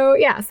 So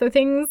yeah, so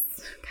things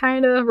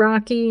kind of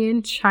rocky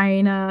in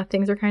China.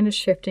 Things are kind of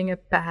shifting a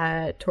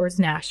bit towards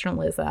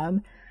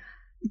nationalism.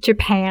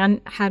 Japan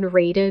had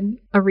raided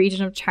a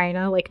region of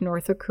China like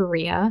north of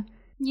Korea.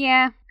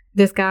 Yeah.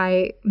 This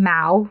guy,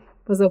 Mao,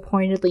 was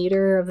appointed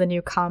leader of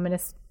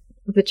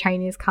the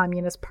Chinese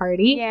Communist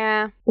Party.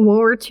 Yeah. World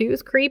War II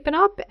is creeping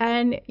up,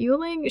 and Yu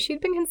Ling, she'd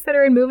been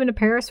considering moving to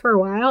Paris for a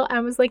while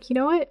and was like, you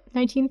know what,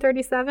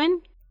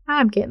 1937?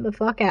 I'm getting the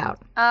fuck out.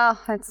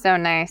 Oh, that's so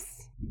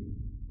nice.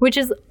 Which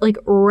is like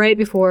right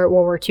before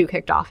World War II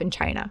kicked off in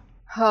China.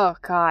 Oh,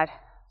 God.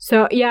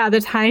 So yeah,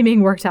 the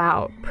timing worked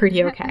out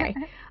pretty okay.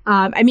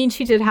 I mean,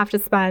 she did have to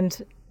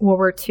spend World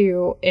War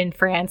II in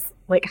France,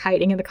 like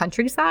hiding in the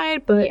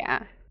countryside, but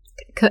yeah,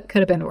 could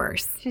have been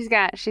worse. She's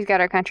got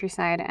her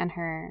countryside and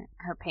her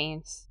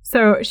paints.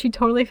 So she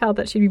totally felt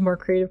that she'd be more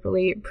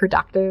creatively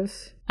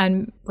productive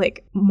and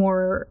like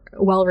more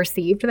well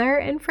received there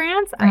in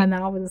France, right. And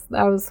that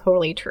was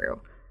totally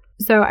true.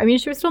 So I mean,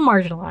 she was still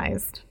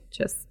marginalized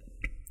just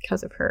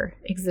because of her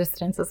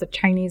existence as a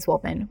Chinese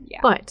woman,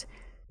 but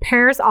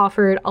Paris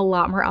offered a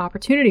lot more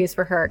opportunities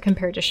for her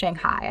compared to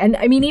Shanghai. And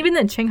I mean, even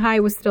then,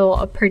 Shanghai was still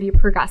a pretty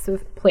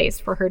progressive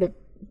place for her to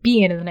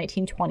be in the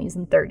 1920s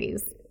and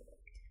 30s.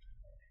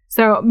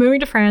 So moving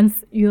to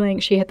France, Yu Ling,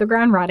 she hit the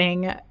ground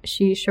running.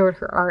 She showed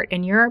her art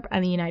in Europe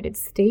and the United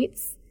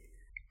States.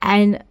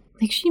 And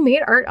like she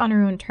made art on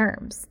her own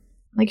terms.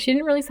 Like she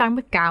didn't really sign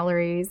with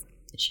galleries.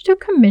 She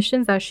took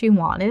commissions as she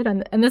wanted.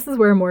 And this is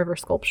where more of her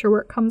sculpture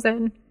work comes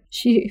in.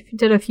 She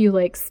did a few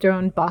like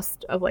stone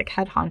busts of like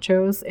head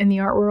honchos in the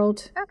art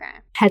world. Okay.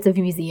 Heads of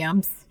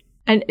museums.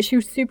 And she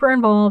was super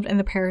involved in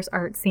the Paris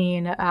art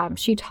scene.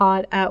 She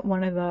taught at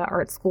one of the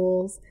art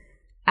schools.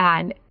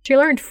 And she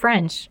learned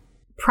French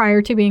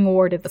prior to being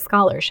awarded the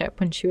scholarship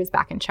when she was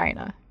back in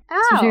China.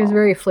 Oh. So she was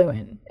very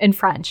fluent in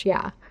French,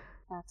 yeah.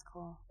 That's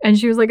cool. And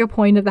she was like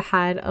appointed the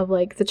head of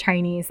like the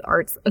Chinese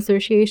Arts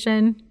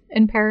Association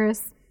in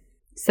Paris.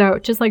 So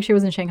just like she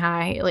was in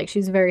Shanghai, like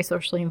she's very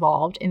socially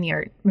involved in the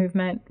art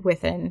movement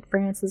within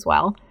France as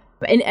well.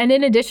 And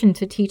in addition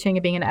to teaching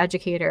and being an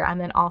educator,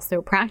 and then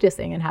also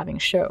practicing and having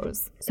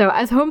shows. So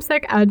as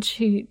homesick as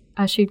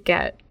she'd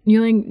get,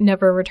 Yu Ling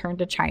never returned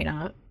to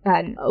China.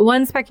 And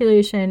one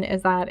speculation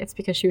is that it's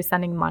because she was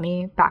sending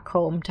money back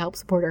home to help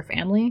support her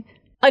family.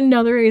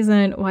 Another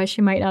reason why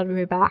she might not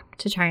move back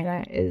to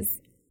China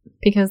is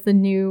because the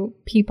new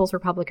People's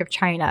Republic of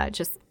China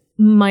just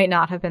might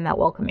not have been that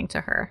welcoming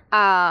to her.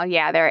 Oh,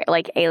 yeah, they're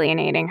like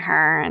alienating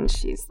her, and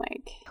she's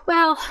like...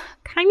 Well,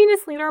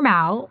 communist leader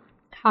Mao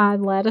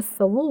had led a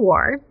civil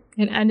war.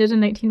 It ended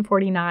in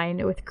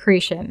 1949 with the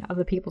creation of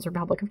the People's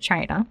Republic of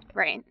China.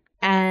 Right.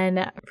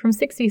 And from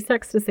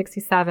 66 to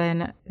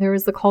 67, there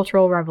was the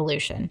Cultural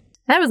Revolution.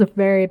 That was a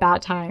very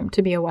bad time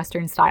to be a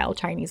Western-style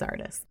Chinese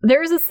artist.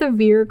 There was a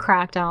severe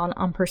crackdown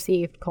on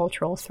perceived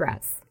cultural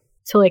threats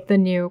to like the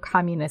new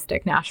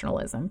communistic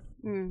nationalism.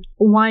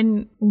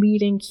 One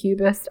leading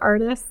Cubist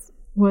artist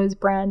was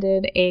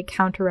branded a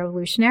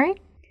counter-revolutionary.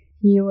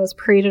 He was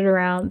paraded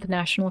around the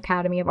National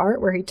Academy of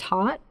Art where he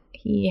taught.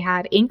 He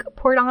had ink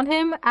poured on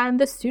him, and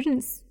the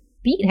students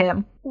beat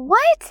him.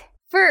 What?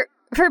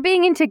 For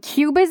being into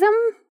Cubism?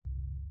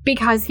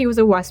 Because he was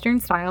a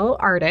Western-style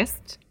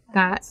artist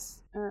that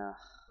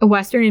a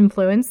Western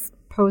influence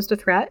posed a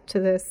threat to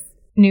this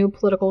new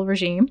political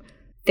regime.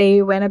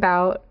 They went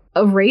about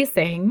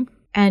erasing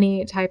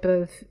any type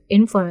of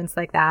influence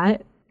like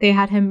that. They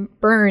had him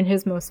burn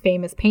his most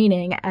famous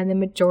painting, and the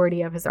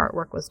majority of his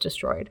artwork was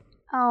destroyed.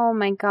 Oh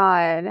my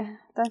God.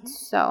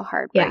 That's so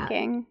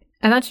heartbreaking. Yeah.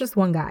 And that's just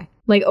one guy.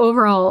 Like,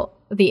 overall,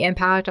 the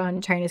impact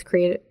on China's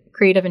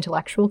creative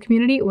intellectual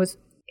community was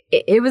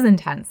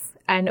intense.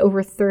 And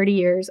over 30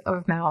 years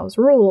of Mao's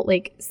rule,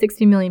 like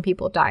 60 million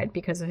people died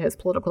because of his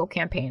political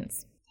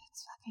campaigns.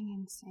 That's fucking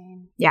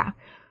insane. Yeah.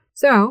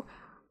 So,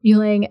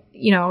 Yuling,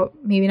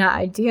 maybe not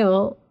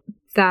ideal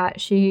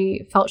that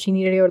she felt she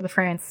needed to go to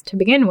France to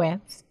begin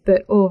with,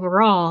 but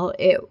overall,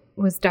 it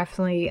was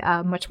definitely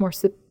a much more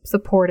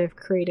supportive,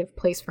 creative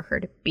place for her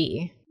to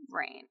be.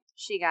 Right.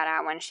 She got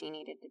out when she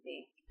needed to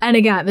be. And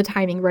again, the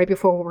timing right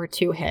before World War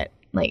II hit,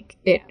 like,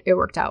 it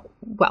worked out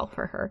well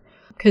for her.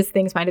 Because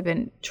things might have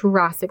been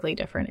drastically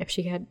different if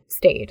she had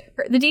stayed.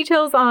 The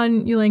details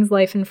on Yuling's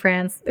life in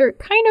France, they're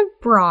kind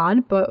of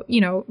broad, but,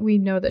 we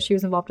know that she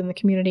was involved in the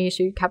community.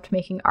 She kept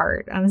making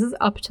art. And this is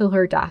up till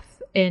her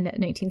death in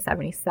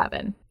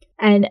 1977.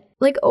 And,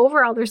 like,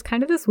 overall, there's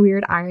kind of this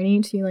weird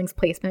irony to Yuling's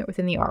placement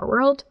within the art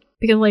world.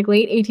 Because, like,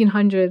 late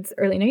 1800s,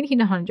 early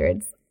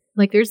 1900s,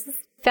 like, there's this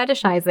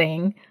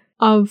fetishizing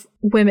of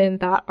women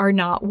that are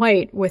not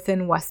white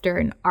within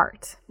Western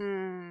art.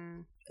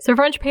 So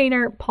French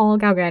painter Paul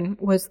Gauguin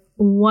was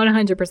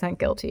 100%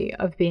 guilty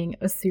of being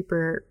a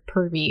super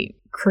pervy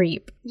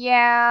creep.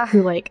 Yeah.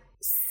 Who, like,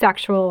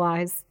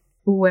 sexualized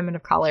women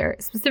of color,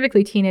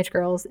 specifically teenage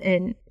girls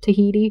in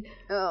Tahiti.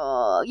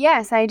 Oh,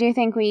 yes, I do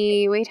think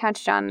we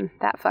touched on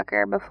that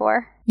fucker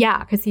before. Yeah,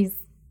 because he's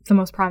the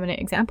most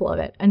prominent example of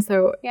it. And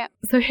so,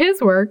 so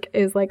his work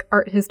is like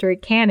art history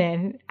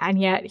canon,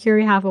 and yet here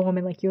we have a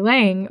woman like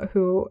Yuling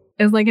who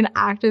is like an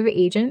active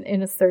agent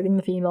in asserting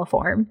the female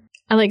form.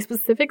 And like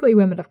specifically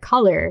women of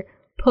color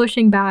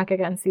pushing back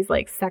against these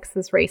like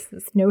sexist,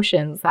 racist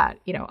notions that,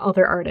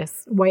 other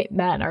artists, white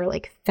men, are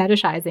like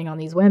fetishizing on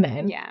these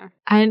women. Yeah.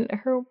 And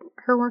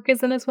her work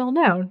isn't as well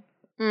known.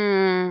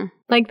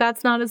 Like,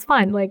 that's not as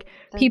fun. Like,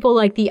 people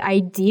like the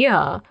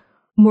idea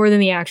more than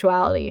the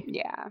actuality.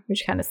 Yeah.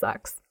 Which kind of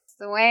sucks. It's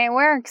the way it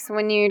works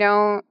when you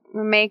don't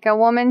make a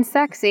woman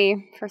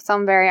sexy for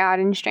some very odd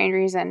and strange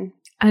reason.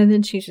 And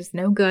then she's just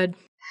no good.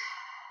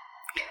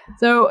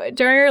 So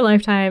during her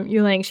lifetime,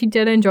 Yuling, she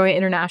did enjoy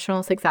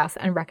international success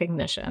and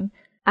recognition.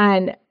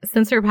 And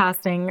since her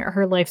passing,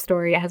 her life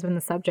story has been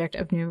the subject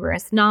of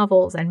numerous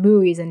novels and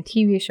movies and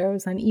TV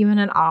shows and even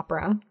an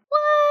opera.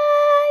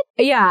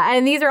 What? Yeah,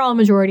 and these are all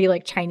majority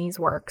like Chinese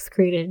works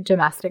created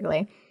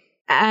domestically.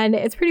 And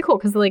it's pretty cool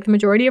because like the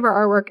majority of her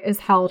artwork is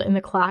held in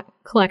the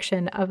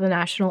collection of the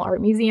National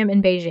Art Museum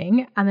in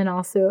Beijing, and then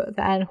also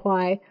the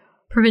Anhui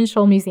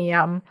Provincial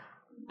Museum.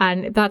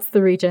 And that's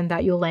the region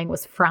that Yuling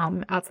was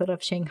from outside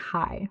of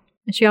Shanghai.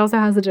 And she also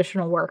has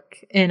additional work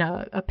in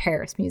a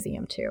Paris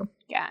museum too.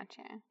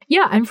 Gotcha.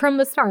 Yeah, and from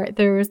the start,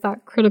 there was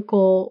that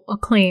critical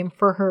acclaim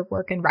for her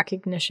work and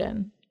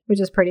recognition,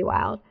 which is pretty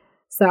wild.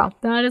 So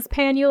that is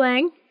Pan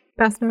Yuling,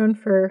 best known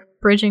for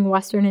bridging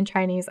Western and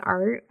Chinese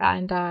art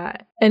and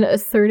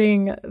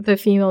asserting the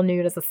female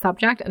nude as a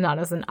subject and not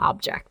as an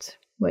object,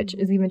 which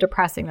is even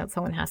depressing that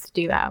someone has to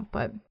do that.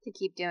 But to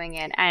keep doing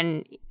it,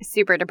 and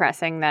super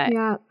depressing that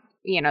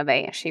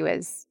she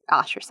was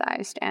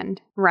ostracized and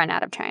run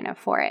out of China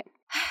for it.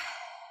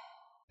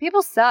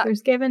 People suck.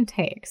 There's give and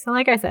take. So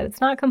like I said,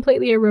 it's not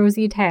completely a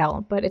rosy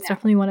tale, but it's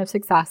definitely one of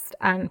success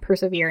and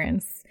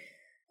perseverance.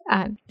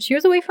 She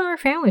was away from her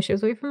family. She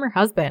was away from her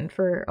husband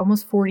for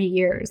almost 40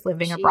 years,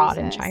 living abroad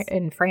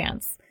in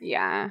France.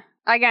 Yeah.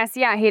 I guess,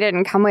 he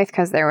didn't come with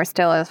because there was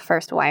still his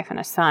first wife and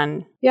a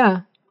son.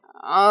 Yeah.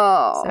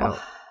 Oh. So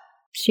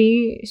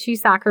she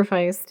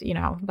sacrificed,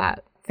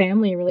 that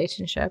family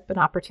relationship and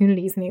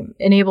opportunities and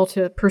able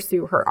to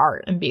pursue her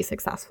art and be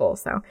successful.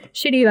 So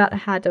shitty that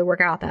had to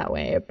work out that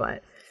way,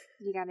 but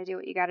you got to do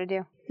what you got to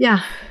do.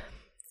 Yeah.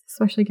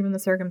 Especially given the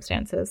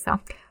circumstances. So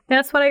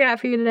that's what I got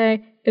for you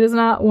today. It is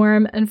not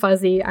warm and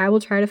fuzzy. I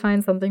will try to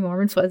find something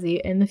warm and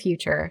fuzzy in the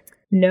future.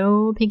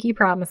 No pinky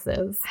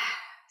promises.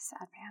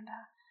 Sad panda.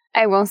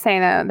 I will say,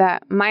 though,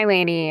 that my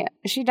lady,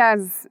 she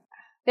does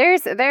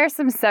There's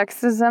some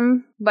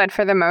sexism, but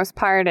for the most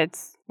part,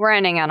 we're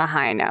ending on a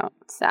high note.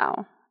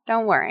 So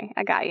don't worry.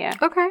 I got you.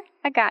 Okay.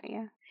 I got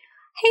you.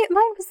 Hey,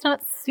 mine was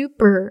not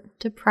super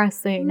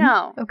depressing.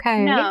 No.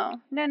 Okay. No.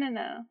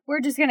 We're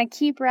just going to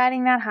keep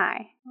riding that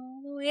high.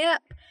 All the way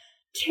up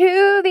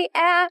to the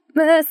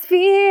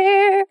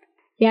atmosphere.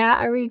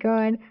 Yeah, are we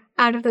going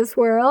out of this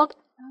world?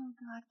 Oh,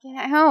 God,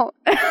 get out.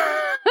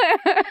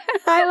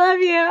 I love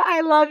you.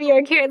 I love you.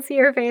 I can't see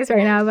your face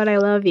right now, but I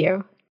love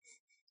you.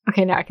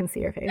 Okay, now I can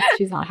see your face.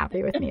 She's not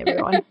happy with me,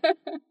 everyone.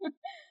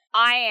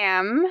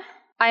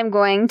 I'm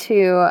going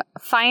to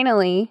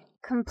finally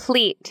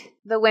complete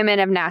the Women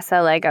of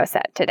NASA Lego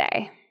set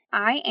today.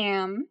 I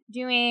am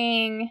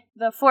doing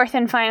the fourth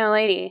and final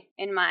lady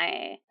in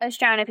my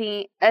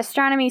astronomy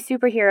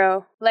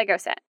superhero Lego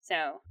set.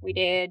 So we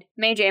did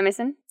Mae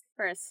Jemison,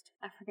 first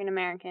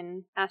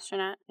African-American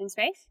astronaut in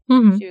space.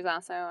 Mm-hmm. She was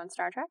also on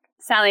Star Trek.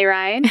 Sally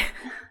Ride,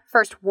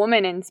 first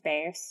woman in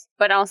space,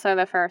 but also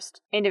the first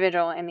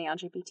individual in the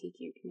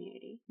LGBTQ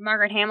community.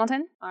 Margaret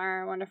Hamilton,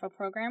 our wonderful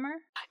programmer.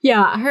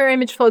 Yeah, her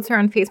image floats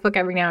around Facebook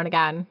every now and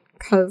again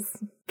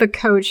because the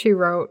code she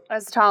wrote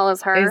As tall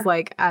as her. is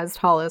like as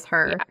tall as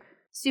her. Yeah.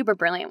 Super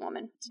brilliant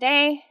woman.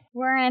 Today,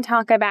 we're going to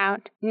talk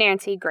about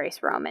Nancy Grace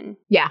Roman.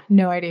 Yeah,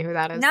 no idea who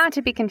that is. Not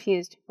to be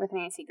confused with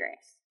Nancy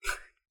Grace.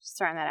 Just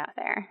throwing that out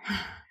there.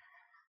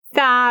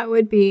 That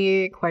would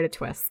be quite a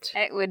twist.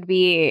 It would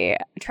be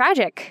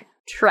tragic.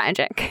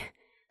 Tragic.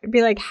 It'd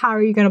be like, how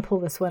are you going to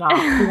pull this one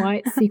off?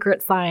 What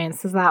secret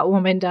science has that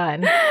woman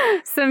done?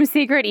 Some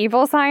secret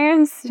evil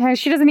science?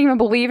 She doesn't even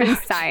believe in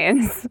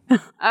science.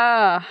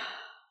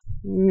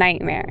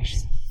 Nightmare.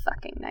 She's a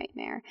fucking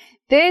nightmare.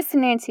 This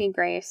Nancy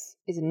Grace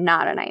is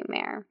not a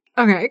nightmare.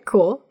 Okay,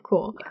 cool.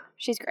 Yeah,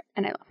 she's great,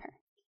 and I love her.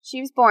 She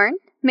was born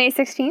May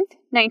 16th,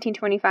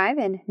 1925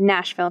 in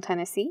Nashville,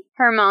 Tennessee.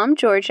 Her mom,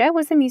 Georgia,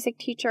 was a music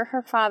teacher.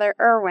 Her father,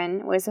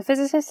 Irwin, was a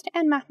physicist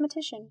and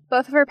mathematician.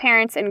 Both of her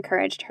parents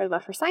encouraged her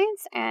love for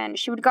science, and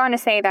she would go on to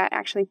say that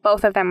actually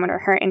both of them were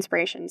her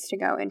inspirations to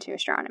go into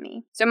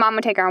astronomy. So mom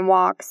would take her on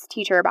walks,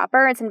 teach her about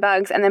birds and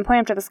bugs, and then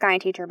point up to the sky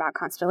and teach her about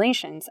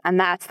constellations, and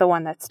that's the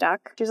one that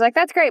stuck. She was like,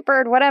 that's great,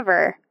 bird,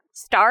 whatever.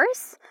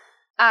 Stars?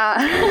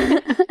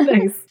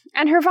 Nice.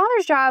 And her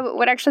father's job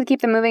would actually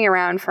keep them moving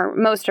around for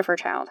most of her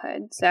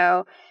childhood.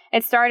 So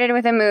it started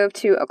with a move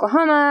to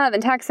Oklahoma, then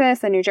Texas,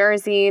 then New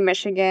Jersey,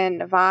 Michigan,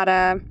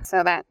 Nevada.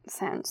 So that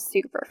sounds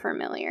super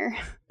familiar.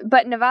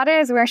 But Nevada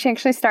is where she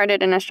actually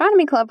started an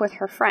astronomy club with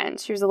her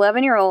friends. She was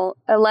 11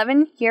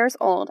 years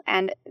old,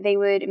 and they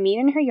would meet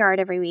in her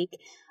yard every week,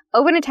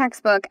 open a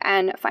textbook,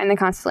 and find the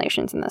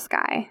constellations in the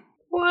sky.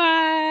 What?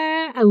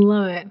 I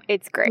love it.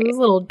 It's great. Those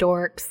little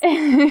dorks.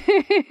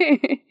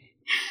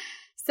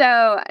 So,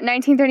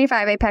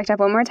 1935, I packed up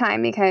one more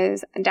time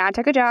because Dad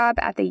took a job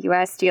at the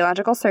U.S.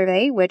 Geological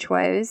Survey, which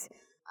was,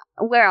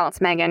 where else,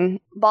 Megan?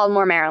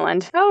 Baltimore,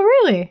 Maryland. Oh,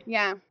 really?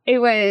 Yeah. It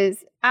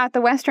was at the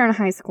Western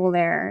High School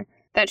there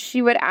that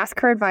she would ask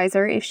her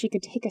advisor if she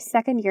could take a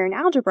second year in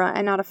algebra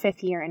and not a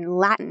fifth year in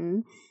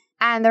Latin.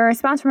 And the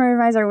response from her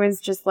advisor was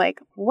just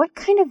like, what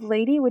kind of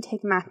lady would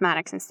take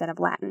mathematics instead of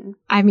Latin?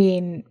 I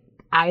mean,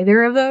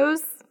 either of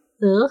those?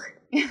 Ugh.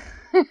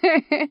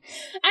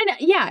 And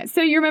yeah,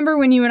 so you remember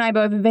when you and I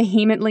both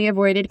vehemently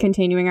avoided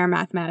continuing our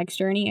mathematics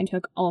journey and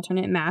took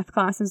alternate math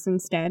classes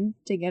instead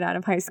to get out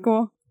of high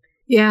school?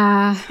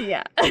 Yeah.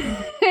 Yeah.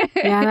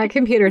 Yeah, that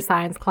computer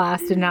science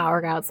class did not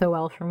work out so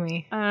well for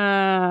me.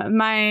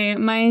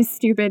 My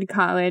stupid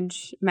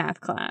college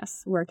math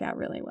class worked out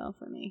really well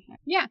for me.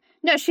 Yeah.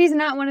 No, she's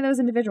not one of those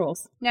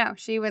individuals. No,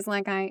 she was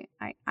like, I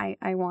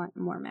want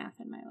more math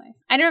in my life.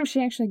 I don't know if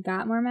she actually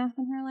got more math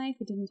in her life.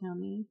 It didn't tell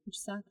me, which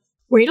sucks.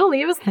 Way to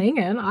leave us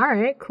hanging. All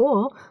right,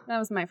 cool. That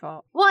was my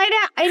fault. Well,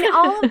 in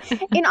all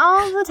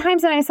the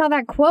times that I saw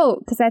that quote,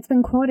 because that's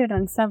been quoted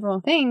on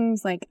several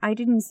things, like, I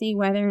didn't see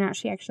whether or not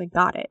she actually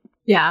got it.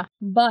 Yeah.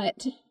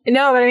 But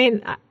I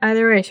mean,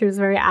 either way, she was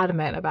very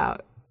adamant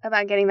about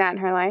getting that in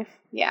her life.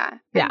 Yeah.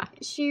 Yeah.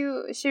 And she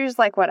was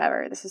like,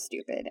 whatever, this is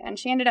stupid. And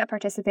she ended up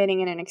participating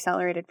in an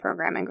accelerated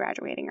program and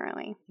graduating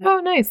early. Oh,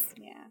 nice.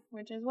 Yeah,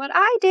 which is what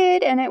I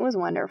did, and it was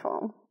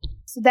wonderful.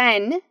 So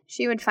then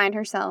she would find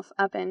herself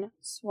up in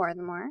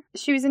Swarthmore.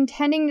 She was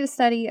intending to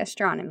study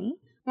astronomy.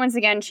 Once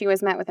again, she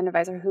was met with an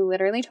advisor who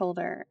literally told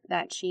her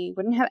that she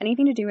wouldn't have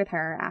anything to do with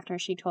her after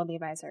she told the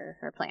advisor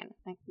her plan.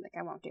 Like,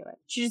 I won't do it.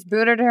 She just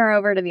booted her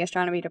over to the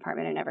astronomy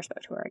department and never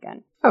spoke to her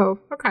again. Oh,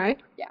 okay.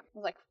 Yeah, I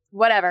was like,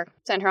 whatever,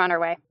 sent her on her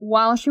way.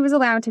 While she was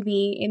allowed to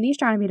be in the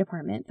astronomy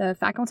department, the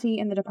faculty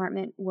in the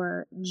department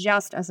were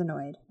just as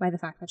annoyed by the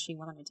fact that she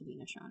wanted to be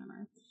an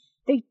astronomer.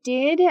 They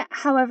did,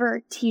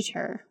 however, teach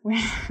her,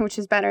 which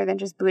is better than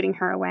just booting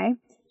her away.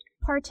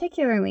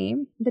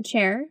 Particularly, the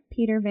chair,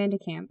 Peter Van de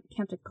Kamp,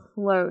 kept a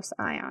close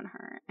eye on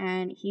her,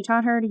 and he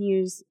taught her to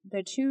use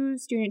the two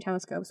student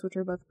telescopes, which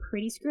were both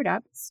pretty screwed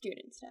up.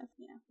 Student stuff,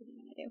 what are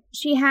you going to do?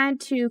 She had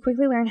to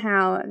quickly learn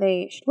how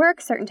they should work,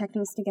 certain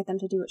techniques to get them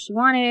to do what she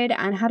wanted,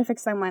 and how to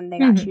fix them when they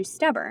got too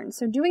stubborn.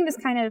 So doing this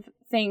kind of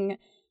thing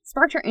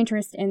sparked her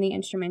interest in the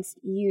instruments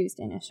used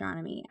in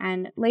astronomy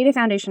and laid a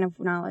foundation of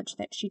knowledge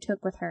that she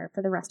took with her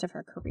for the rest of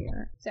her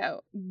career.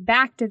 So,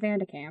 back to Van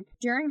de Kamp.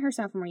 During her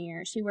sophomore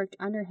year, she worked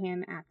under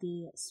him at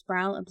the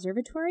Sproul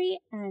Observatory,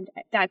 and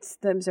that's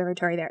the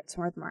observatory there at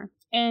Swarthmore.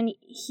 And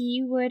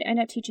he would end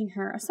up teaching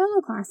her a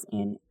solo class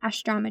in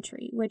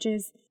astrometry, which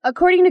is,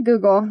 according to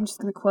Google, I'm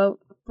just going to quote,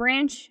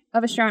 branch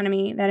of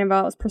astronomy that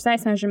involves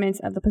precise measurements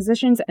of the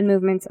positions and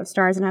movements of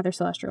stars and other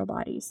celestial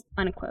bodies,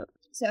 unquote.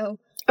 So,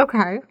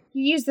 okay.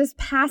 You use this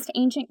past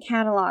ancient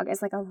catalog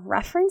as like a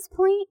reference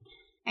point,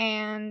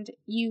 and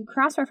you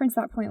cross-reference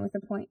that point with the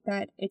point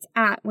that it's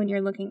at when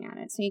you're looking at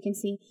it. So you can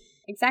see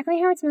exactly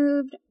how it's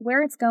moved,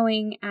 where it's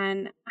going,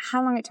 and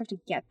how long it took to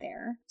get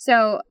there.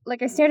 So,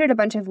 like, I stared at a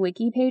bunch of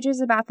wiki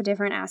pages about the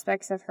different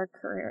aspects of her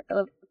career,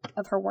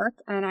 of her work,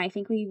 and I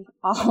think we've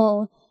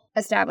all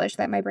established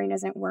that my brain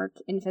doesn't work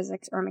in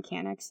physics or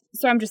mechanics.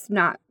 So I'm just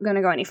not going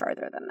to go any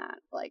further than that.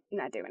 Like,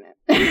 not doing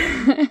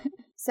it.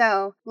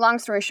 So, long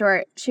story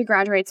short, she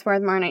graduates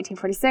Swarthmore in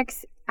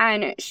 1946,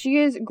 and she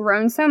has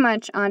grown so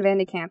much on Van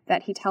de Kamp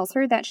that he tells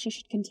her that she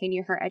should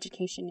continue her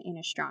education in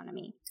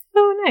astronomy.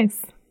 Oh,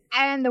 nice.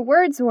 And the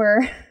words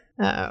were,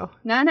 Uh-oh.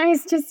 Not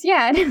nice just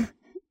yet.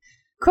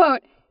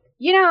 Quote,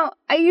 you know,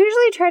 I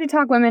usually try to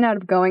talk women out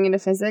of going into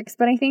physics,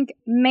 but I think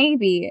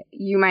maybe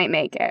you might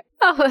make it.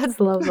 Oh, that's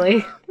lovely.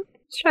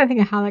 Just trying to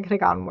think of how that could have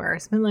gotten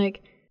worse. But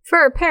like,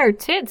 for a pair of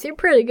tits, you're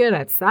pretty good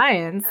at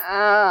science.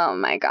 Oh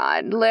my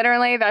god.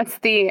 Literally, that's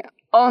the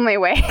only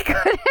way it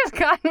could have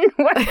gotten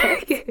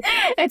worse.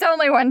 It's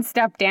only one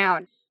step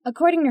down.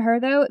 According to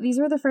her, though, these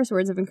were the first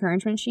words of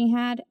encouragement she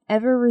had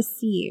ever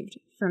received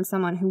from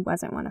someone who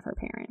wasn't one of her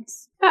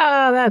parents.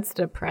 Oh, that's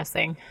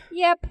depressing.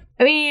 Yep.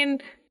 I mean,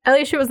 at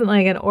least she wasn't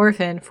like an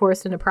orphan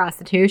forced into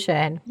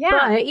prostitution.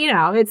 Yeah. But, you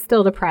know, it's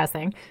still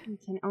depressing. You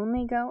can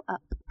only go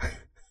up.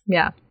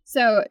 Yeah.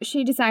 So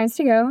she decides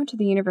to go to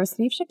the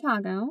University of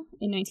Chicago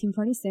in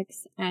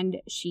 1946, and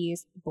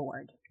she's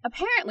bored.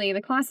 Apparently,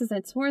 the classes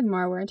at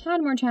Swarthmore were a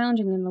tad more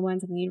challenging than the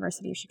ones at the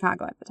University of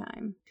Chicago at the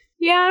time.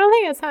 Yeah, I don't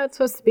think that's how it's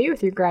supposed to be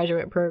with your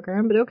graduate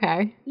program, but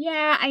okay.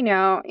 Yeah, I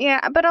know.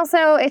 Yeah, but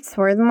also it's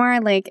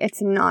Swarthmore. Like,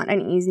 it's not an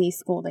easy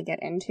school to get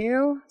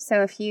into.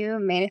 So if you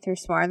made it through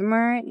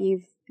Swarthmore,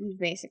 you've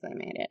basically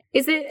made it.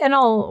 Is it an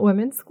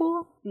all-women's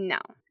school? No.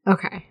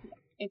 Okay.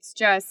 It's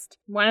just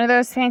one of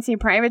those fancy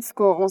private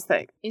schools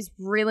that is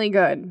really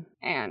good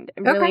and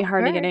really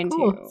hard to get into.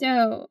 Cool.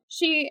 So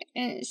she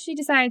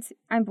decides,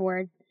 I'm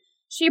bored.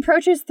 She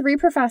approaches 3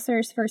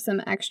 professors for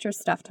some extra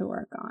stuff to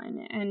work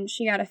on, and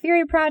she got a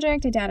theory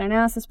project, a data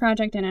analysis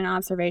project, and an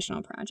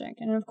observational project.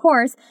 And of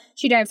course,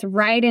 she dives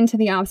right into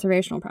the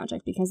observational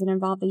project because it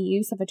involved the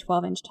use of a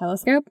 12-inch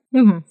telescope.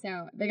 Mm-hmm.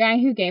 So the guy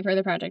who gave her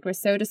the project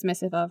was so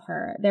dismissive of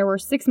her. There were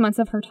 6 months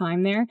of her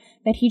time there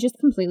that he just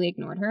completely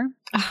ignored her.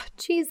 Oh,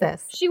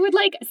 Jesus. She would,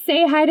 like,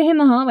 say hi to him in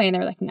the hallway, and they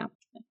were like, no,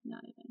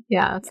 not even.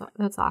 Yeah,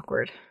 that's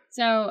awkward.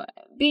 So,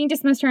 being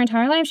dismissed her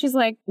entire life, she's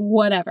like,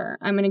 whatever,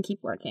 I'm going to keep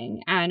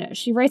working. And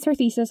she writes her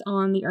thesis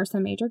on the Ursa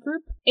Major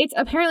group. It's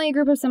apparently a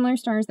group of similar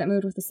stars that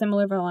moved with the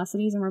similar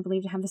velocities and were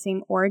believed to have the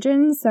same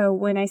origins. So,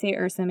 when I say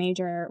Ursa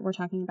Major, we're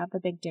talking about the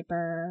Big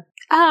Dipper.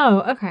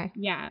 Oh, okay.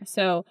 Yeah,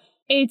 so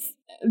it's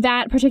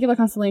that particular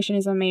constellation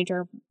is a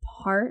major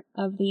part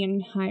of the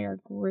entire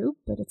group,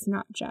 but it's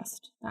not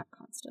just that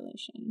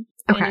constellation.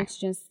 Okay. And it's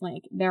just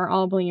like they're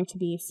all believed to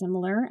be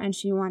similar, and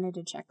she wanted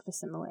to check the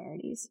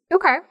similarities.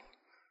 Okay.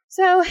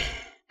 So,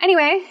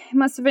 anyway, it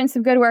must have been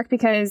some good work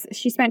because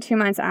she spent 2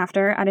 months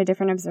after at a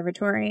different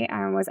observatory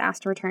and was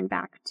asked to return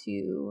back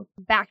to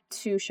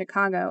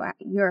Chicago at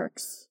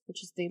Yerkes,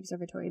 which is the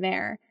observatory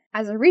there,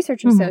 as a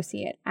research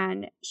associate,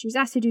 and she was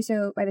asked to do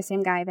so by the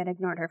same guy that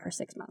ignored her for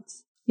 6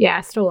 months.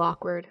 Yeah, still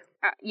awkward.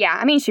 Yeah,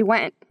 I mean, she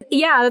went.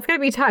 Yeah, that's going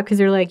to be tough because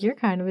you're like, you're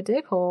kind of a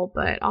dickhole,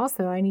 but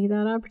also I need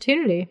that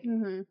opportunity.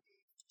 Mm-hmm.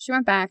 She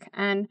went back,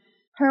 and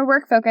her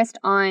work focused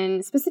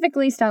on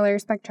specifically stellar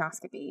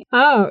spectroscopy.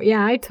 Oh,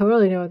 yeah, I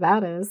totally know what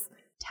that is.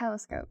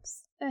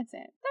 Telescopes. That's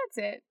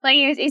it. Like,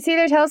 it's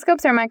either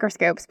telescopes or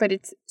microscopes, but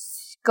it's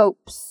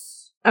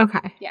scopes.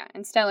 Okay. Yeah,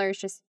 and stellar is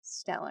just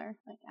stellar,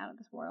 like out of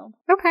this world.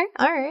 Okay,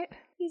 all right.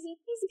 Easy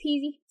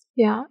peasy.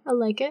 Yeah, I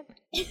like it.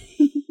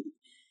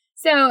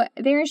 So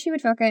there she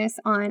would focus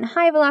on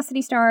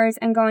high-velocity stars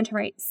and go on to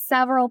write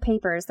several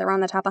papers that were on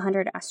the top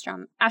 100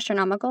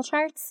 astronomical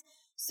charts.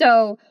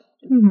 So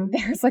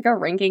there's like a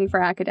ranking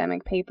for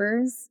academic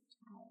papers.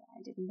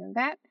 I didn't know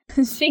that.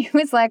 She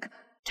was like,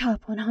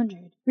 top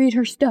 100, read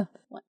her stuff.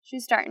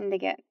 She's starting to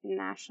get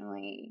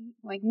nationally,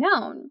 like,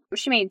 known.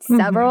 She made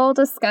several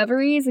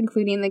discoveries,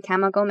 including the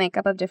chemical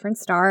makeup of different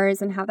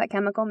stars and how that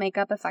chemical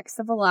makeup affects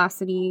the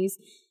velocities,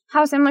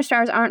 how similar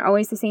stars aren't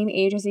always the same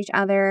age as each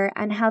other,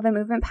 and how the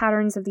movement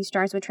patterns of these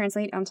stars would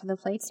translate onto the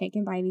plates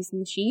taken by these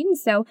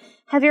machines. So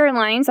heavier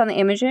lines on the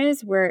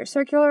images were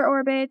circular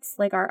orbits,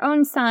 like our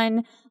own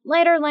sun.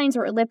 Lighter lines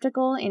were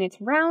elliptical in its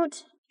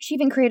route. She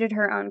even created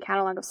her own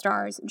catalog of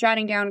stars,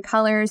 jotting down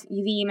colors,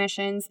 UV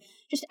emissions,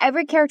 just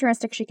every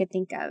characteristic she could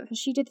think of.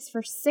 She did this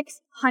for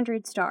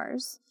 600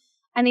 stars.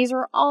 And these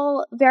were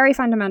all very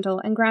fundamental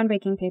and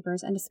groundbreaking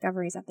papers and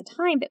discoveries at the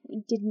time that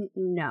we didn't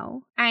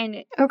know.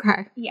 And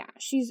Okay. yeah,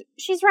 she's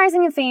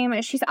rising in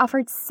fame. She's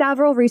offered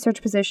several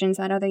research positions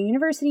at other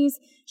universities.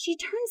 She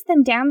turns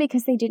them down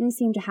because they didn't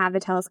seem to have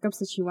the telescopes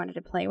that she wanted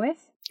to play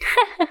with.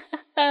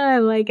 I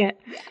like it.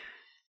 Yeah.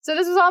 So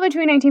this was all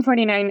between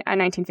 1949 and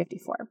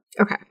 1954.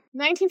 Okay.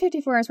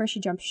 1954 is where she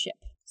jumped ship.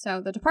 So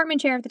the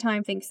department chair at the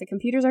time thinks that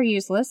computers are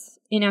useless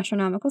in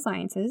astronomical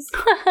sciences.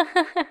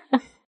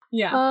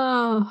 Yeah.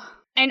 Oh.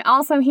 And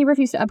also, he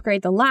refused to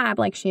upgrade the lab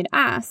like she had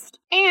asked.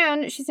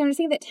 And she's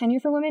noticing that tenure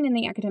for women in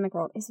the academic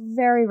world is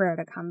very rare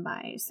to come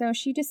by. So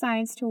she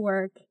decides to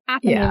work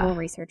at the Naval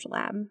Research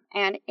Lab.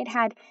 And it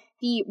had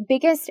the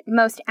biggest,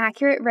 most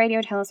accurate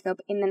radio telescope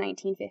in the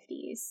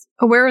 1950s.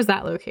 Oh, where was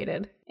that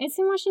located? It's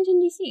in Washington,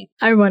 D.C.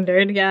 I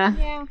wondered, yeah.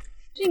 Yeah.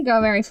 She didn't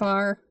go very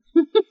far.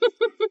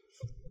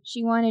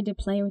 She wanted to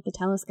play with the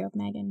telescope,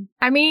 Megan.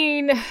 I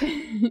mean,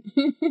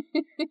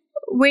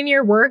 when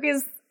your work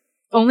is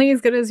only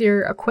as good as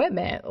your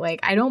equipment,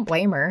 like, I don't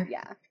blame her.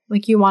 Yeah.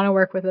 Like, you want to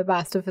work with the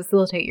best to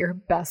facilitate your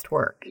best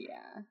work.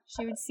 Yeah.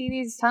 She would see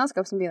these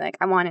telescopes and be like,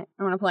 I want it.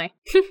 I want to play.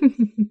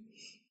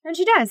 And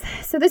she does.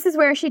 So this is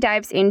where she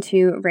dives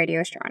into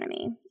radio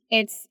astronomy.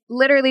 It's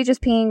literally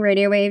just pinging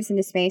radio waves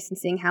into space and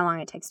seeing how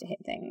long it takes to hit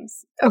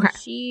things. Okay.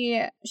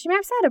 She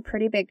maps out a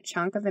pretty big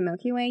chunk of the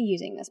Milky Way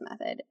using this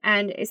method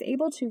and is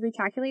able to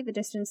recalculate the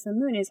distance the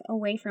moon is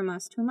away from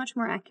us to a much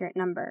more accurate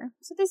number.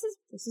 So this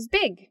is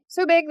big.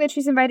 So big that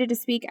she's invited to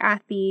speak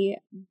at the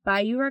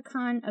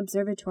Byurakan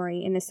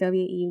Observatory in the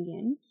Soviet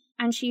Union.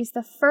 And she's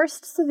the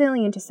first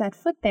civilian to set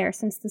foot there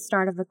since the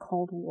start of the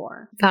Cold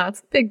War. That's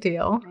a big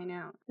deal. I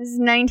know. This is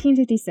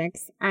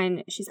 1956,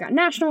 and she's got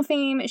national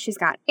fame, she's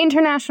got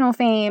international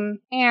fame,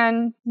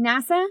 and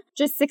NASA,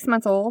 just 6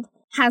 months old,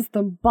 has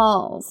the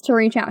balls to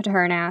reach out to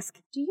her and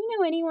ask, do you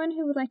know anyone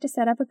who would like to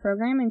set up a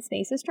program in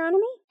space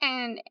astronomy?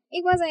 And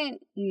it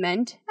wasn't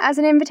meant as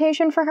an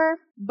invitation for her,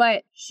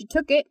 but she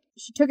took it.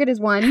 She took it as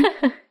one,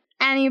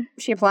 and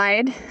she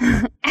applied.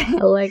 I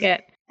like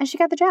it. And she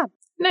got the job.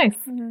 Nice.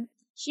 Mm-hmm.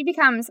 She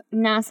becomes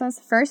NASA's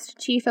first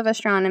chief of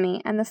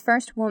astronomy and the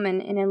first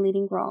woman in a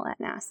leading role at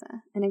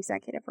NASA, an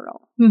executive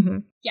role. Mm-hmm.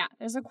 Yeah,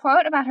 there's a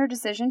quote about her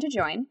decision to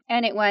join,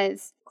 and it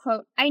was,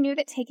 quote, I knew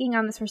that taking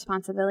on this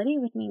responsibility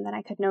would mean that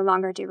I could no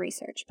longer do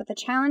research, but the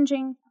challenge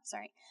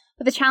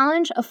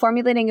of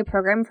formulating a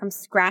program from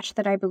scratch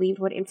that I believed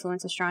would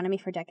influence astronomy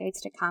for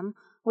decades to come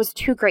was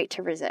too great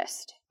to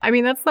resist. I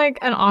mean, that's like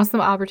an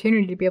awesome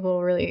opportunity to be able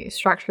to really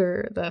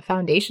structure the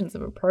foundations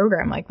of a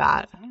program like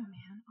that.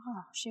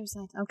 She was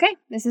like, okay,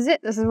 this is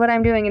it. This is what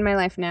I'm doing in my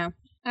life now.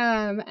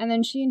 And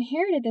then she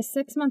inherited the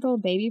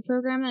 6-month-old baby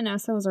program that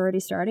NASA was already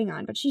starting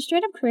on, but she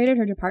straight up created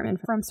her department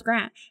from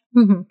scratch.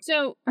 Mm-hmm.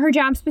 So her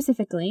job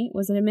specifically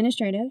was an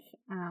administrative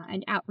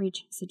and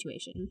outreach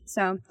situation.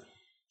 So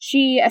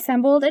she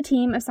assembled a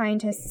team of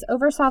scientists,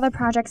 oversaw the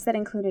projects that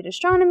included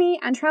astronomy,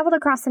 and traveled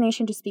across the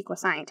nation to speak with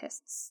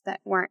scientists that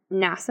weren't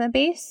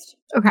NASA-based.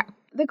 Okay.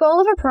 The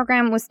goal of her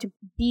program was to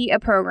be a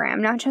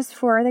program, not just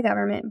for the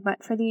government,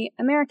 but for the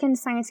American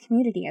science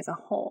community as a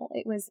whole.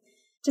 It was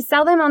to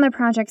sell them on the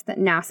projects that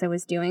NASA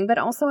was doing, but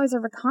also as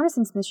a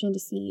reconnaissance mission to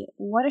see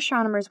what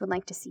astronomers would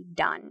like to see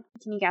done.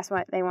 Can you guess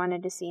what they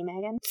wanted to see,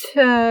 Megan?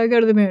 To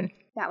go to the moon.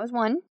 That was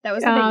one. That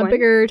was a big one.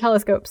 Bigger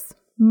telescopes.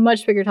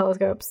 Much bigger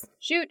telescopes.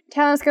 Shoot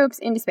telescopes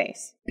into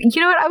space.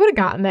 You know what? I would have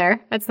gotten there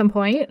at some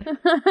point.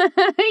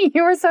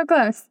 You were so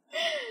close.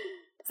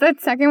 So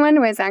that second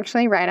one was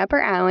actually right up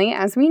her alley,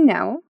 as we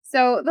know.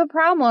 So the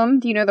problem,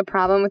 do you know the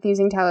problem with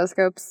using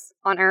telescopes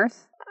on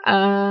Earth?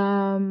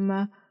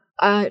 No.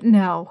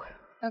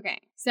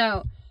 Okay,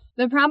 so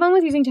the problem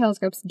with using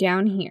telescopes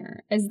down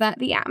here is that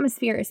the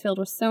atmosphere is filled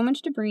with so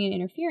much debris and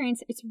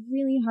interference, it's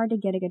really hard to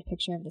get a good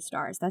picture of the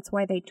stars. That's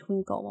why they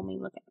twinkle when we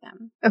look at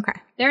them. Okay.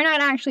 They're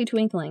not actually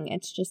twinkling,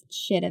 it's just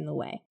shit in the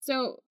way.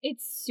 So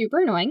it's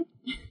super annoying.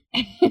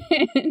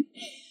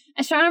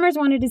 Astronomers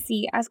wanted to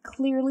see as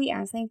clearly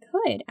as they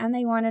could, and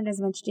they wanted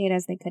as much data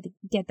as they could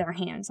get their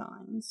hands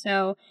on.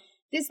 So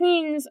this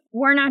means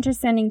we're not just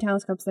sending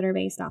telescopes that are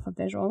based off of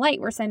visual light,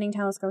 we're sending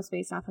telescopes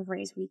based off of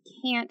rays we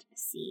can't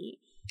see.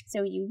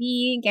 So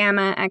UV,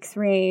 gamma,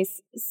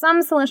 X-rays,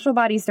 some celestial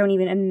bodies don't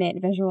even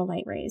emit visual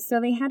light rays, so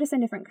they had to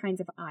send different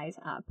kinds of eyes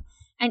up.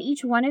 And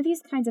each one of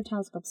these kinds of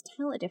telescopes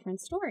tell a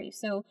different story.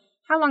 So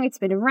how long it's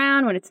been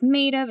around, what it's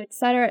made of,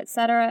 etc.,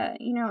 etc.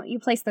 You know, you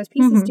place those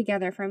pieces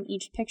together from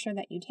each picture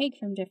that you take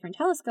from different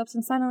telescopes,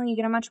 and suddenly you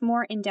get a much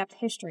more in-depth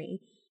history.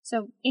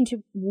 So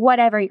into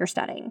whatever you're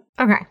studying.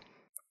 Okay.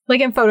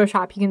 Like in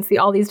Photoshop, you can see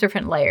all these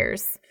different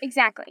layers.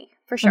 Exactly,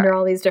 for sure. Under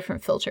all these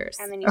different filters.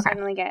 And then you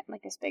suddenly get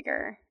like this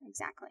bigger,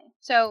 exactly.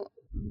 So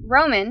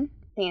Roman,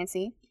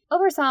 Nancy,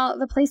 oversaw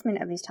the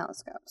placement of these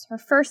telescopes. Her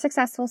first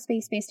successful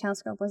space-based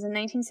telescope was in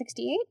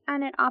 1968,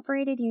 and it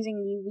operated using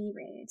UV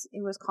rays.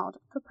 It was called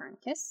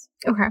Copernicus.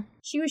 Okay.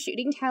 She was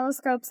shooting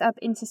telescopes up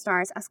into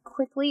stars as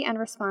quickly and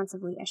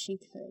responsibly as she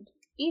could.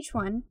 Each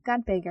one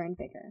got bigger and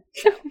bigger.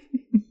 So,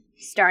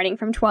 starting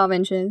from 12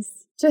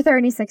 inches to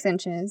 36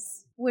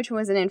 inches, which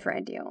was an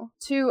infrared deal,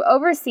 to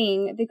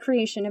overseeing the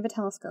creation of a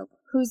telescope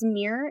whose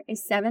mirror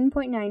is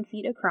 7.9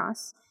 feet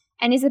across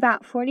and is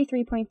about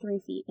 43.3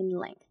 feet in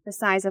length, the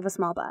size of a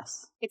small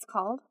bus. It's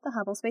called the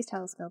Hubble Space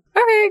Telescope.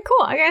 Okay,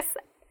 cool. I guess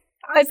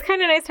it's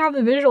kind of nice to have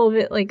the visual of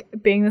it, like,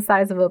 being the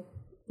size of a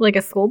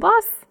school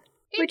bus,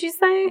 would you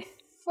say?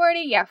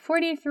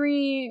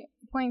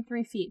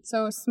 43.3 feet,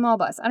 so a small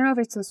bus. I don't know if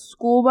it's a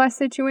school bus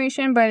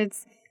situation, but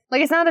it's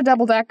not a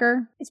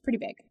double-decker. It's pretty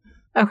big.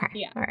 Okay.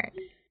 Yeah. All right.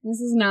 This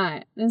is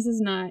not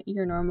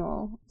your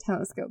normal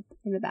telescope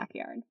in the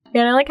backyard.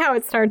 Yeah, and I like how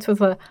it starts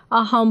with a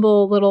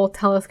humble little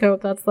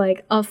telescope that's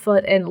like a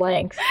foot in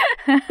length.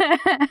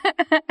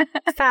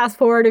 Fast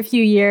forward a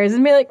few years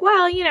and be like,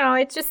 well,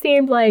 it just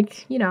seemed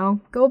like,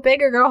 go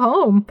big or go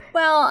home.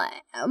 Well,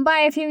 by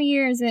a few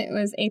years, it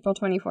was April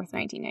 24th,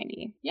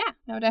 1990. Yeah,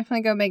 no,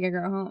 definitely go big or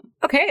go home.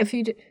 Okay, a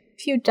few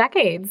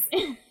decades.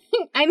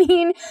 I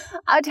mean,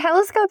 a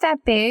telescope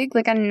that big,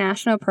 like a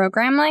national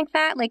program like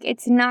that, like,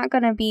 it's not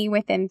going to be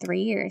within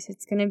 3 years.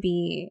 It's going to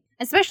be,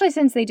 especially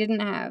since they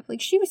didn't have,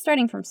 like, she was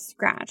starting from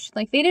scratch.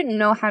 Like, they didn't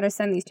know how to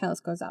send these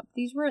telescopes up.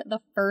 These were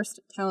the first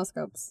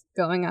telescopes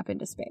going up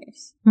into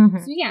space. Mm-hmm.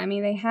 So, yeah, I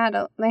mean, they had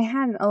a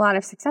lot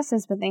of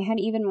successes, but they had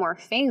even more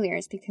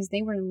failures because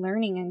they were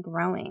learning and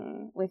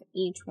growing with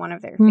each one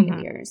of their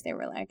failures. They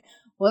were like,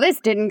 well,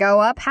 this didn't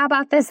go up. How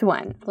about this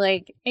one?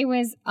 Like, it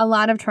was a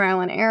lot of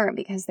trial and error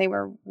because they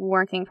were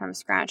working from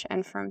scratch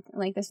and from,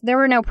 like, this. There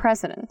were no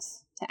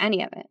precedents to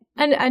any of it.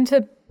 And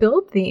to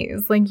build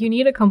these, like, you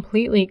need a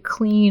completely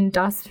clean,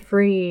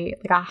 dust-free,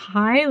 like, a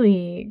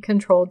highly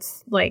controlled,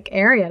 like,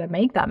 area to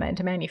make them and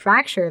to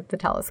manufacture the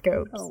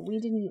telescopes. Oh,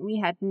 we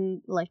had,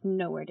 like,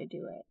 nowhere to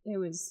do it. It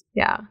was...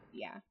 Yeah.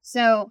 Yeah.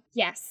 So,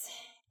 yes.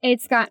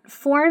 It's got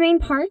 4 main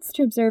parts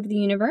to observe the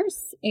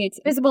universe. It's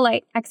visible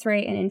light,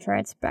 X-ray, and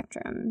infrared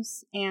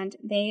spectrums. And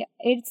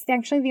it's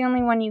actually the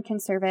only one you can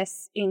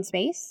service in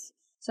space.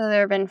 So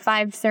there have been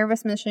 5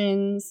 service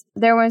missions.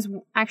 There was,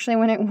 actually,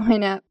 when it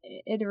went up,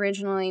 it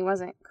originally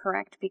wasn't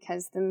correct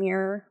because the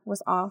mirror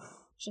was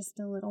off just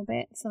a little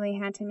bit. So they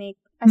had to make,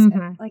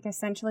 like,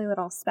 essentially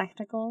little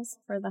spectacles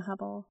for the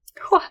Hubble.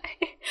 Why?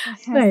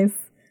 Nice.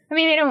 I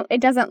mean,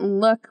 it doesn't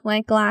look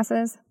like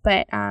glasses,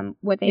 but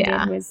what they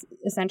did was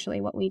essentially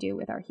what we do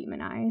with our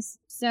human eyes.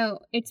 So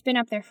it's been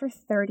up there for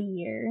 30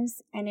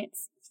 years, and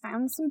it's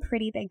found some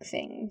pretty big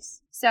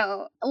things.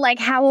 So, like,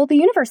 how old the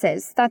universe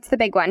is. That's the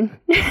big one.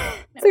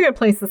 That's a good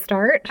place to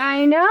start.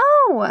 I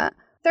know.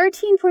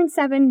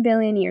 13.7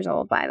 billion years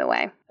old, by the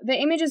way. The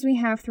images we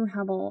have through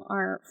Hubble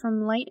are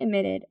from light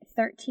emitted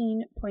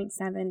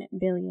 13.7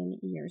 billion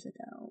years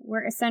ago.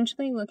 We're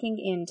essentially looking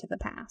into the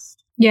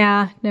past.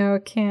 Yeah, no,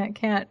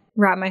 can't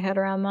wrap my head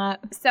around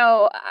that.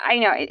 So, I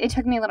know, it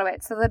took me a little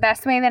bit. So the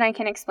best way that I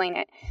can explain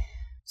it.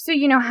 So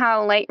you know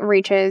how light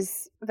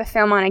reaches the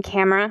film on a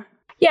camera?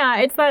 Yeah,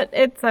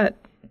 it's a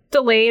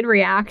delayed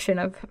reaction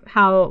of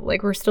how,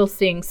 like, we're still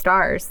seeing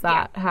stars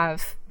that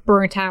have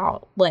burnt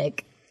out,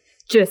 like,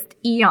 just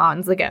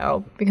eons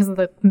ago because of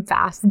the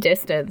vast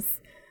distance.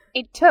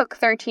 It took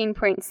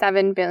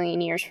 13.7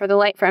 billion years for the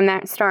light from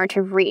that star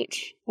to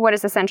reach what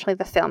is essentially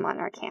the film on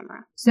our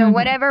camera. So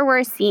whatever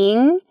we're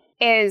seeing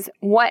is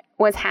what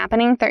was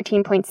happening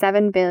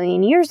 13.7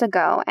 billion years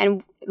ago.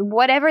 And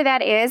whatever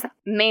that is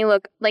may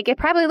look like, it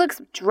probably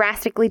looks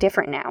drastically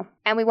different now.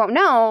 And we won't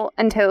know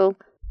until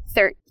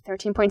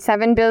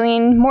 13.7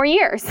 billion more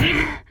years.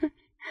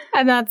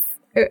 And that's,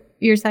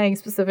 you're saying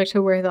specific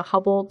to where the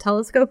Hubble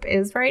telescope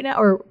is right now,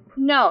 or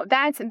no?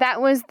 That's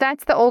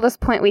the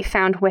oldest point we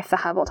found with the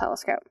Hubble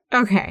telescope.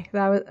 Okay,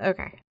 that was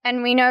okay.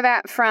 And we know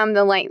that from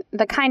the light,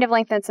 the kind of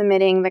light that's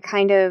emitting, the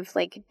kind of,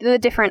 like, the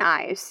different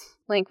eyes.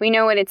 Like, we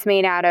know what it's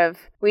made out of.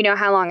 We know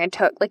how long it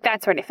took. Like,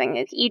 that sort of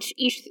thing. Each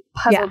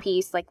puzzle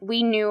piece, like,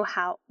 we know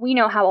how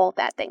old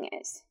that thing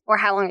is, or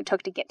how long it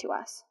took to get to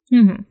us.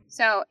 Mm-hmm.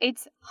 So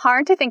it's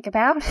hard to think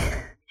about.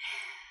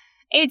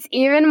 It's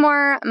even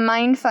more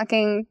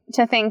mind-fucking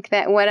to think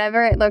that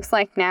whatever it looks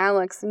like now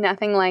looks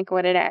nothing like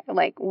what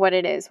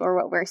it is or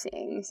what we're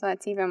seeing. So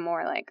that's even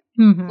more like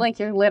like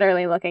you're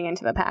literally looking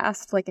into the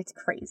past. Like, it's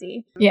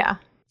crazy. Yeah.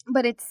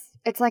 But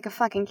it's like a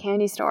fucking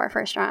candy store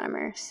for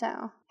astronomers. So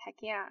heck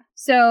yeah.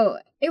 So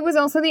it was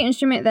also the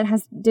instrument that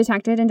has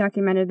detected and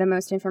documented the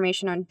most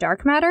information on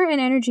dark matter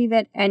and energy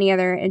that any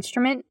other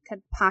instrument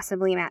could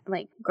possibly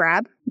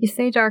grab. You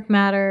say dark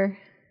matter.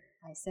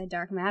 I said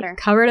dark matter.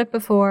 Covered it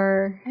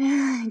before.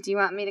 Do you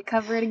want me to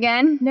cover it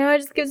again? No, it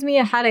just gives me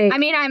a headache. I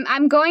mean,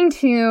 I'm going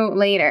to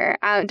later.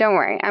 Don't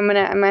worry. I'm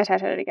gonna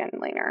touch on it again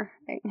later.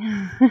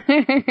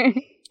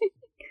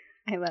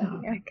 I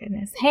love you. My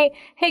goodness. Hey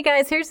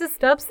guys, here's the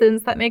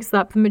substance that makes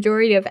up the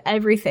majority of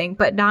everything,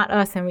 but not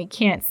us, and we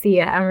can't see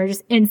it, and we're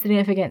just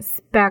insignificant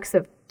specks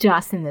of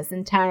dust in this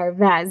entire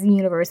vast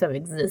universe of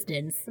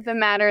existence. The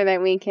matter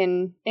that we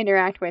can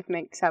interact with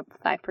makes up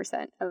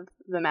 5% of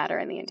the matter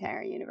in the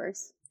entire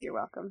universe. You're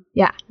welcome.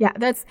 Yeah,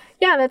 that's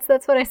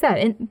what I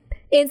said.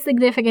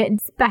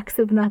 Insignificant specks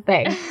of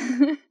nothing.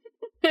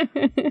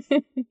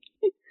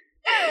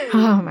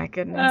 Oh my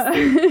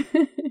goodness.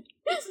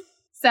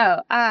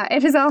 So,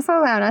 it has also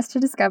allowed us to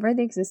discover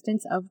the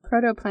existence of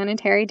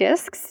protoplanetary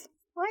disks.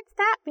 What's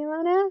that,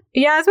 Milana?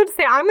 Yeah, I was about to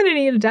say, I'm going to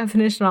need a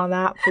definition on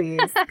that, please.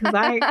 Because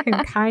I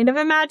can kind of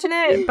imagine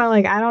it, but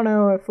like, I don't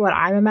know if what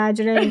I'm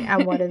imagining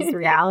and what is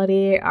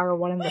reality are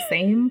one and the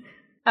same.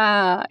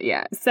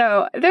 Yeah.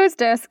 So those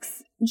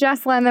disks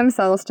just lend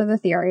themselves to the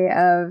theory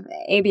of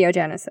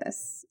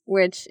abiogenesis,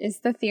 which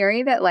is the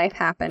theory that life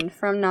happened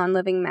from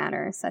non-living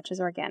matter, such as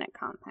organic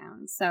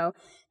compounds. So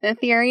the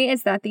theory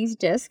is that these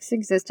disks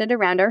existed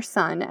around our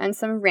sun and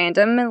some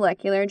random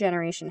molecular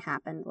generation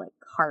happened, like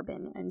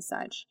carbon and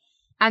such.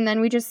 And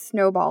then we just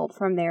snowballed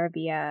from there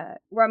via,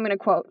 where I'm going to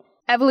quote,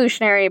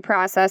 evolutionary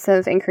process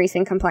of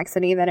increasing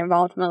complexity that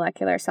involved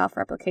molecular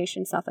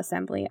self-replication,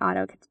 self-assembly,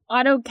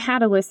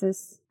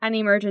 autocatalysis, and the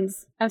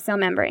emergence of cell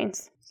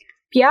membranes.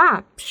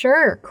 Yeah,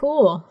 sure,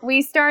 cool.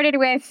 We started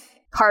with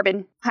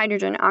carbon,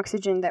 hydrogen,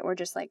 oxygen that were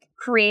just like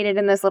created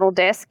in this little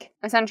disk,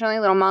 essentially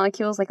little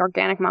molecules, like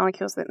organic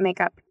molecules that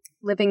make up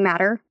living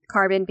matter,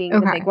 carbon being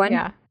the big one.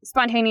 Yeah.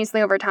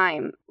 Spontaneously over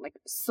time, like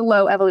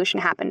slow evolution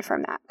happened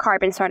from that.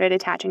 Carbon started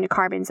attaching to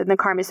carbons, and the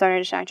carbon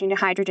started attaching to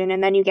hydrogen,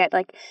 and then you get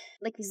like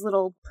these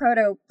little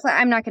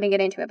I'm not going to get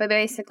into it, but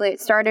basically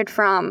it started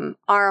from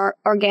our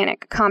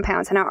organic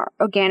compounds and our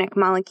organic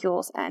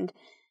molecules, and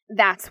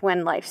that's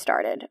when life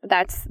started.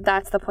 That's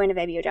the point of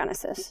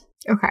abiogenesis.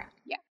 Okay.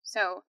 Yeah.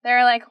 So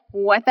they're like,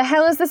 what the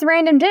hell is this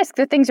random disk?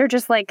 Things are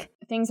just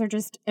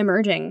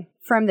emerging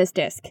from this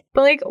disk.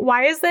 But like,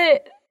 why is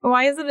it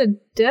a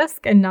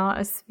disk and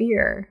not a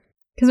sphere?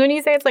 Because when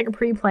you say it's like a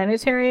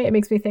pre-planetary, it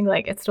makes me think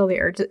like it's still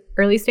the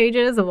early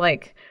stages of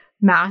like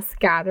mass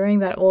gathering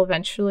that will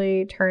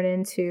eventually turn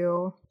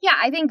into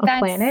I think a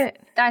planet.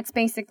 That's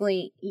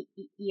basically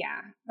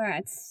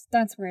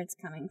that's where it's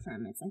coming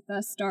from. It's like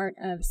the start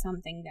of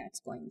something that's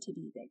going to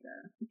be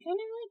bigger. Kind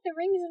of like the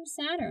rings of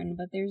Saturn,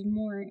 but there's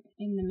more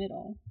in the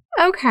middle.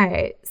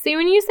 Okay. See,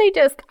 when you say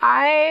disk,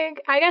 I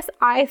guess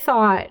I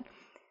thought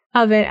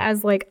of it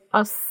as like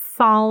a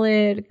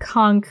solid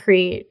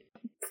concrete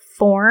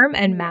form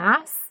and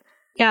mass.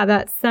 Yeah,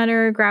 that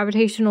center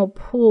gravitational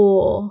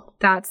pull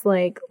that's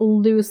like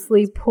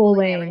loosely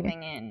pulling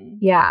everything in.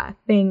 Yeah,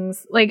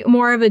 things like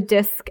more of a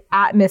disk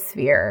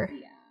atmosphere.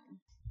 Yeah.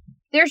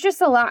 There's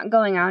just a lot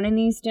going on in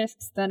these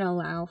disks that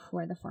allow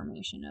for the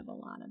formation of a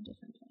lot of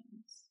different things.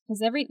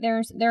 Because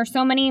there are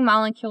so many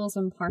molecules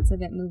and parts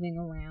of it moving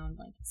around,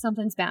 like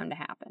something's bound to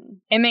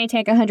happen. It may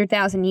take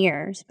 100,000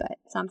 years, but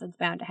something's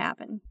bound to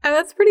happen. And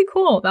that's pretty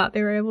cool that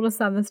they were able to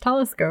send this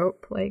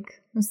telescope,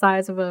 like the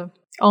size of a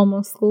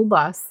almost school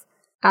bus,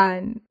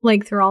 and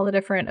like through all the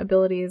different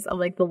abilities of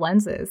like the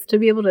lenses to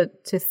be able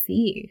to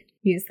see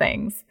these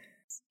things.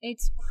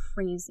 It's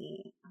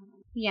crazy.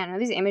 Yeah, no,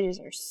 these images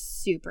are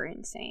super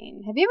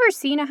insane. Have you ever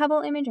seen a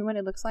Hubble image and what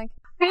it looks like?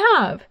 I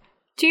have.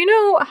 Do you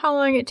know how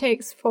long it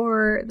takes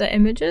for the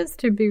images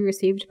to be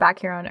received back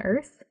here on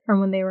Earth from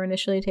when they were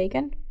initially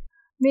taken?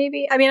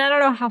 Maybe. I mean, I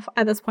don't know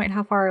at this point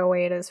how far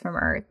away it is from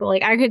Earth, but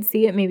like I could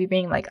see it maybe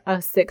being like a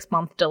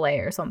 6-month delay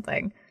or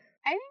something.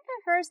 I think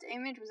the first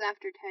image was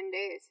after 10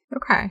 days.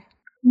 Okay.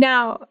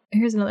 Now,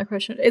 here's another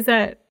question. Is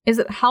it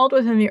held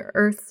within the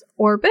Earth's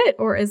orbit,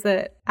 or is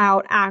it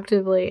out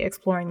actively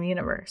exploring the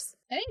universe?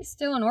 I think it's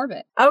still in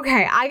orbit.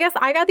 Okay, I guess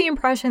I got the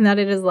impression that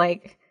it is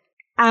like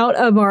out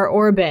of our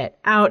orbit,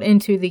 out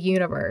into the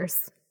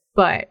universe.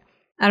 But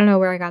I don't know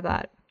where I got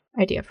that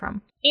idea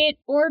from. It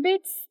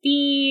orbits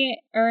the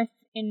Earth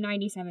in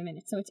 97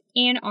 minutes, so it's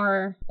in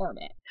our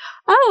orbit.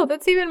 Oh,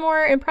 that's even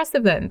more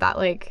impressive than that,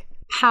 like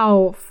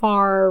how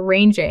far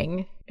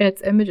ranging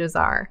its images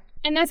are.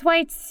 And that's why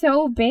it's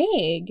so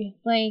big.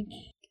 Like,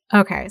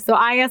 okay, so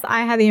I guess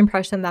I had the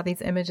impression that these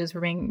images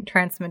were being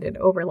transmitted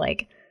over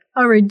like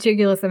a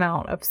ridiculous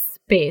amount of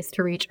space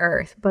to reach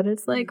Earth, but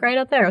it's like right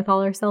up there with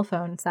all our cell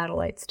phone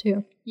satellites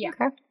too. Yeah.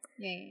 Okay.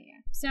 Yeah.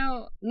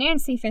 So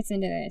Nancy fits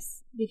into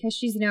this because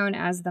she's known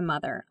as the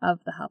mother of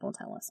the Hubble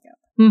telescope.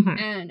 Mm-hmm.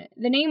 And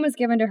the name was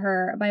given to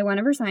her by one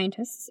of her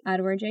scientists,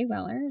 Edward J.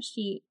 Weller.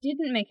 She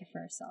didn't make it for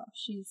herself.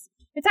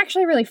 It's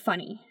actually really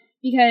funny.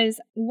 Because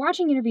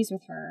watching interviews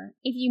with her,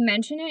 if you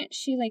mention it,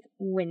 she like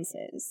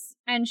winces.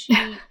 And she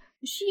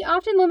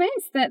often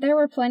laments that there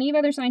were plenty of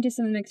other scientists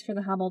in the mix for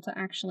the Hubble to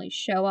actually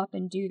show up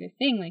and do the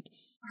thing. Like,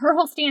 her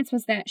whole stance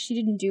was that she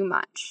didn't do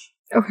much.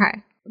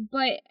 Okay.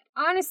 But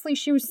honestly,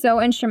 she was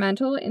so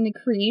instrumental in the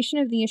creation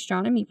of the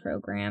astronomy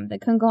program, the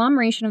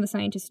conglomeration of the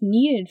scientists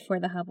needed for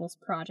the Hubble's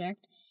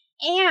project,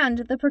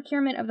 and the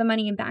procurement of the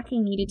money and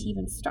backing needed to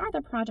even start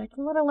the project,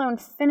 let alone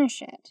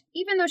finish it.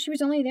 Even though she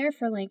was only there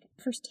for like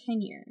the first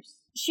 10 years.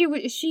 She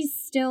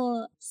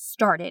still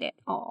started it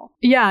all.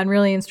 Yeah, and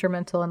really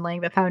instrumental in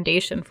laying the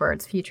foundation for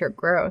its future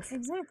growth.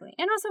 Exactly.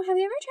 And also, have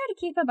you ever tried to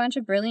keep a bunch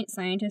of brilliant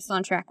scientists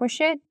on track with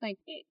shit? Like,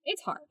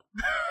 it's hard.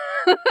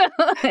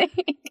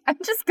 Like, I'm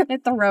just gonna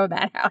throw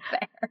that out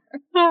there.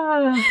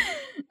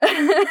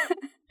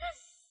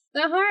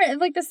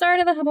 The start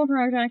of the Hubble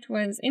project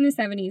was in the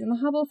 70s, and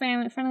the Hubble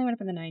family finally went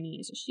up in the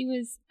 90s. She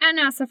was at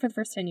NASA for the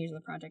first 10 years of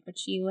the project, but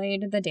she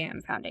laid the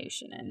damn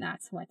foundation, and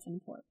that's what's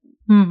important.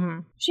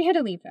 She had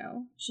to leave,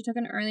 though. She took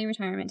an early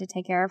retirement to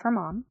take care of her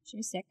mom. She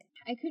was sick.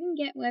 I couldn't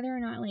get whether or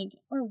not,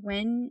 or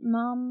when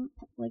mom,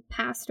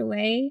 passed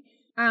away.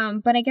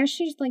 But I guess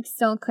she,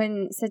 still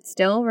couldn't sit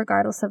still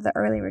regardless of the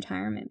early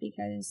retirement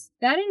because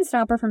that didn't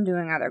stop her from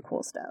doing other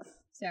cool stuff.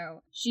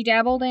 So she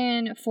dabbled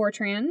in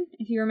Fortran.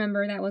 If you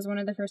remember, that was one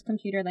of the first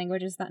computer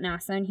languages that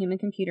NASA and human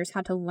computers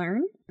had to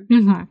learn.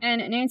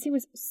 And Nancy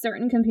was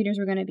certain computers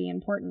were going to be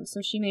important, so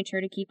she made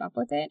sure to keep up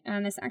with it.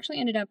 And this actually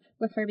ended up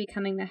with her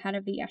becoming the head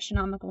of the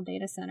Astronomical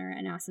Data Center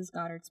at NASA's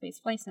Goddard Space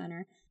Flight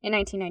Center in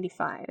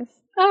 1995.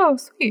 Oh,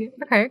 sweet.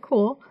 Okay,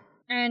 cool.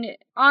 And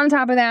on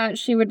top of that,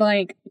 she would,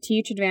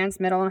 teach advanced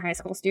middle and high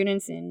school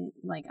students in,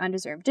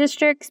 undeserved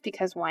districts,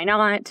 because why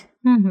not?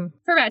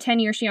 For about 10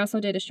 years, she also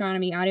did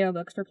astronomy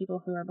audiobooks for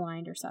people who are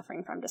blind or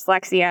suffering from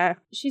dyslexia.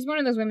 She's one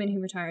of those women who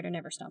retired and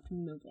never stopped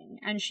moving.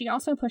 And she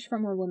also pushed for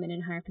more women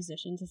in higher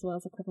positions, as well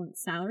as equivalent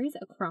salaries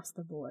across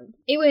the board.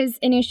 It was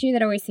an issue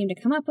that always seemed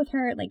to come up with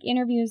her,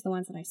 interviews, the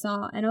ones that I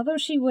saw. And although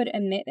she would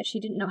admit that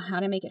she didn't know how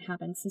to make it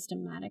happen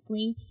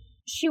systematically,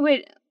 she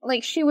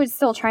would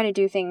still try to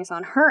do things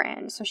on her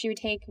end. So she would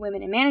take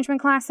women in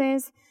management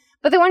classes,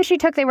 but the ones she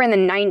took, they were in the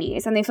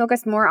 90s, and they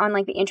focused more on,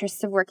 the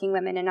interests of working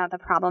women and not the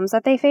problems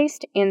that they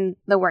faced in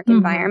the work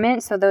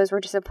environment. So those were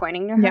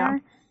disappointing to her. Yeah.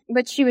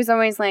 But she was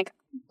always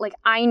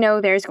I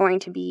know there's going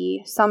to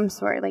be some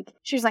sort,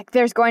 she was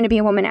there's going to be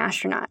a woman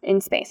astronaut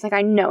in space.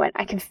 I know it.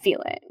 I can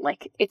feel it.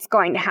 It's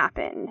going to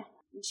happen.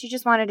 She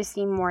just wanted to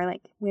see more,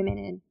 women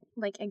in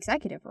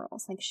executive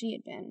roles like she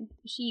had been.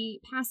 She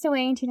passed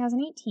away in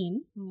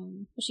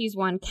 2018. She's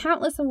won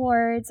countless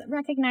awards,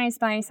 recognized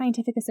by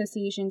scientific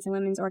associations and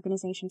women's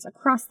organizations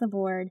across the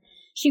board.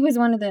 She was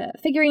one of the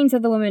figurines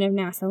of the Women of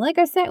NASA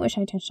Lego set, which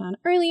I touched on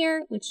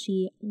earlier, which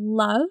she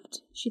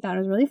loved. She thought it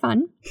was really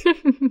fun.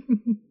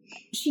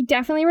 She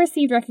definitely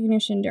received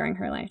recognition during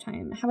her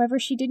lifetime. However,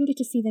 she didn't get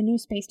to see the new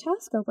space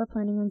telescope we're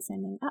planning on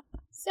sending up.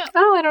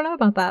 Oh, I don't know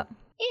about that.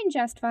 In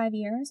just 5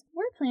 years,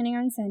 we're planning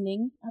on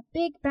sending a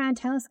big bad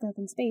telescope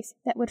in space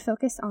that would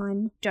focus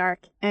on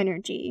dark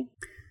energy.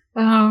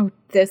 Oh,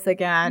 this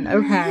again.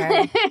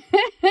 Okay.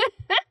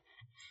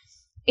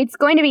 It's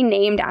going to be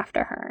named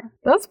after her.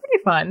 That's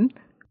pretty fun.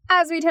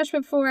 As we touched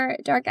before,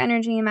 dark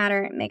energy and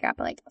matter make up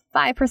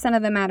 5%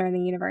 of the matter in the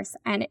universe,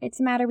 and it's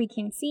matter we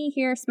can't see,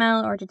 hear,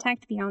 smell, or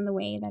detect beyond the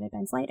way that it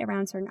bends light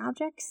around certain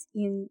objects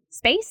in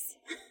space.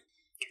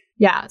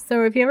 Yeah,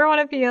 so if you ever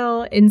want to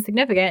feel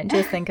insignificant,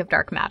 just think of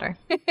dark matter.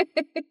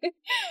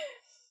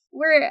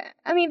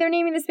 They're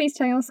naming the space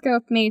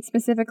telescope made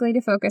specifically to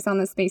focus on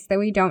the space that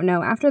we don't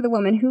know after the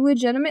woman who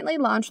legitimately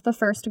launched the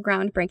first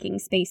groundbreaking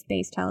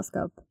space-based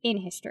telescope in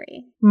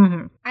history.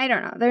 I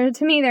don't know.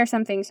 To me, there's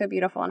something so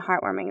beautiful and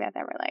heartwarming that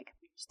they were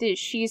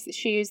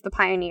she's the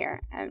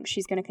pioneer, and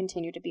she's going to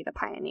continue to be the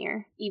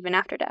pioneer even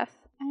after death.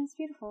 And it's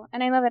beautiful,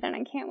 and I love it, and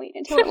I can't wait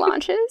until it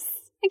launches.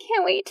 I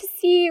can't wait to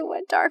see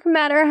what dark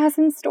matter has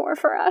in store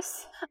for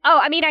us. Oh,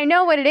 I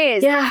know what it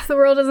is. Yeah, the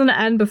world doesn't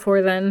end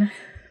before then.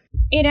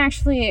 It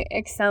actually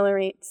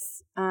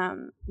accelerates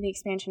the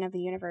expansion of the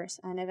universe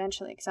and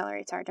eventually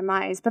accelerates our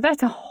demise, but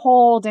that's a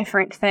whole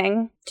different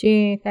thing.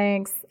 Gee,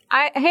 thanks.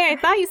 I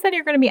thought you said you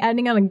were going to be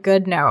ending on a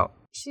good note.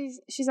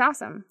 She's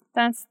awesome.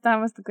 That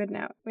was the good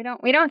note.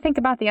 We don't think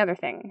about the other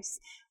things.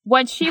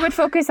 What she would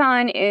focus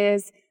on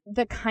is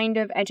the kind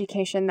of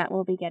education that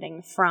we'll be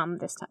getting from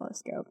this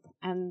telescope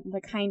and the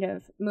kind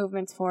of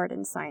movements forward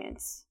in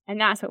science.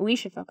 And that's what we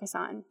should focus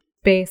on.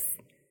 Space,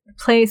 a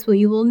place where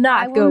you will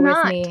not go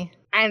with me.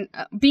 And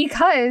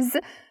because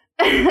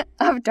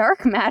of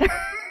dark matter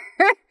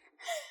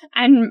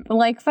and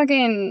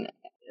fucking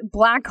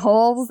black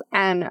holes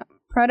and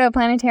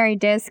protoplanetary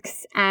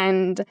disks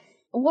and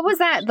what was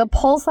that? The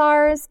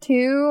pulsars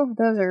too?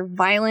 Those are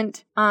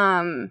violent.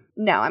 No,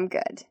 I'm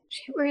good.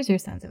 Where's your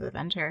sense of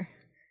adventure?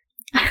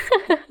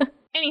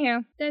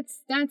 Anywho,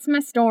 that's my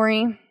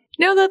story.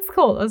 No, that's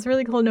cool. That's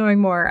really cool knowing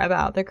more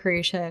about the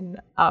creation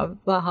of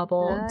the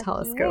Hubble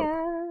telescope.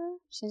 Yeah.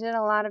 She did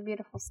a lot of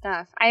beautiful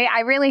stuff.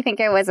 I really think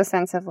it was a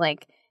sense of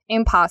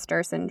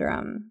imposter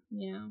syndrome.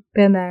 Yeah.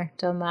 Been there,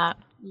 done that.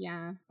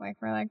 Yeah.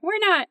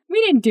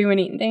 We didn't do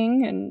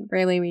anything, and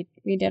really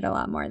we did a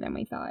lot more than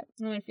we thought.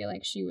 And I feel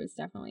like she was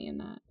definitely in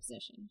that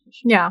position. For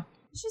sure. Yeah.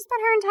 She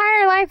spent her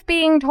entire life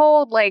being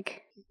told,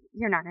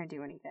 you're not going to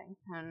do anything.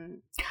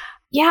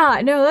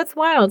 Yeah, no, that's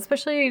wild,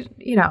 especially,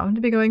 to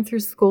be going through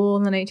school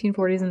in the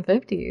 1940s and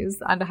 50s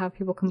and to have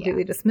people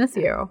completely dismiss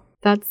you.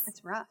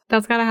 That's rough.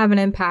 That's got to have an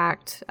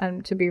impact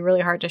and to be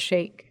really hard to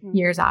shake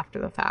years after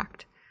the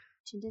fact.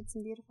 She did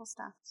some beautiful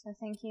stuff. So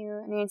thank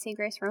you, Nancy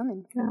Grace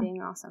Roman, for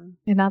being awesome.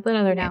 And not that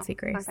other Nancy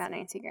Grace. Not that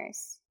Nancy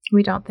Grace.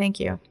 We don't thank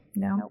you.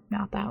 No, nope.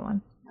 Not that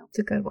one. Nope. It's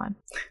a good one.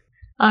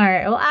 All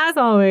right. Well, as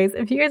always,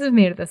 if you guys have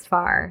made it this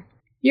far,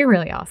 you're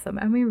really awesome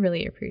and we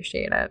really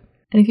appreciate it.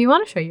 And if you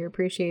want to show your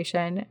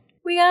appreciation,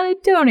 we got a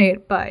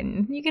donate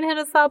button. You can hit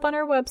us up on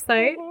our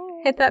website,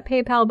 hit that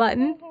PayPal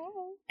button.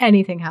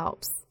 Anything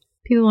helps.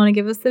 People want to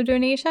give us the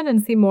donation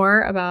and see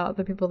more about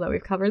the people that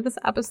we've covered this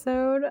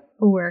episode,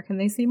 where can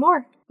they see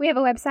more? We have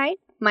a website,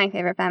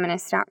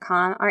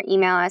 myfavoritefeminist.com. Our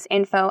email is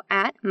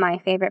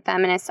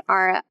info@myfavoritefeminist.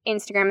 Our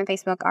Instagram and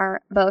Facebook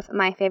are both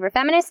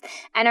myfavoritefeminist.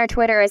 And our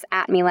Twitter is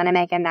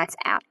 @MilenaMegan. That's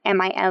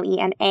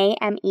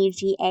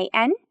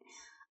 @MilenaMegan.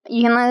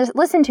 You can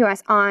listen to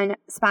us on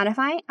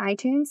Spotify,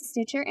 iTunes,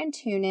 Stitcher, and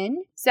TuneIn.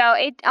 So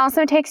it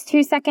also takes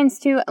 2 seconds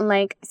to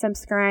like,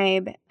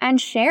 subscribe, and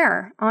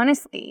share,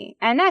 honestly.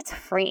 And that's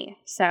free.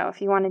 So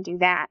if you want to do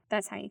that,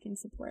 that's how you can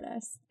support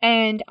us.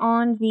 And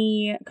on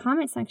the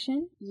comment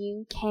section,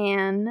 you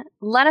can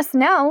let us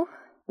know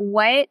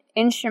what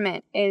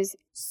instrument is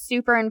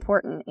super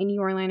important in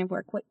your line of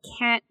work. What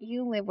can't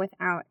you live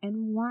without,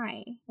 and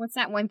why? What's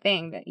that one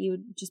thing that you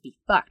would just be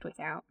fucked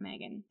without,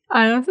 Megan?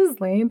 I know this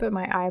is lame, but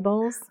my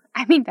eyeballs.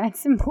 I mean,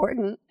 that's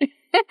important.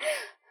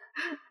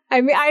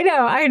 I mean, I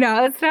know.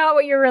 That's not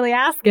what you're really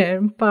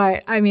asking,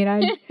 but I mean,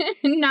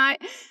 not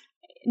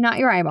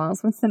your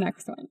eyeballs. What's the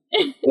next one?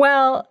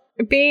 Well,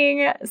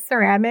 being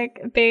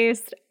ceramic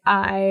based,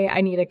 I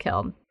need a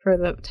kiln for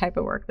the type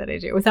of work that I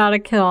do. Without a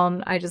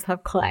kiln, I just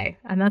have clay.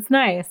 And that's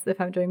nice if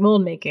I'm doing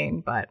mold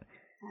making, but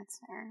that's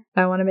fair. If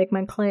I want to make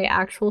my clay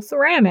actual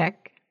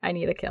ceramic, I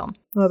need a kiln.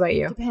 What about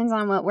you? Depends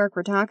on what work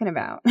we're talking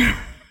about.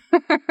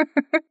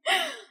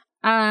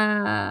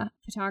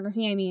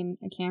 Photography, I mean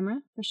a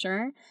camera for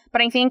sure.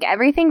 But I think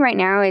everything right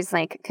now is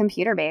like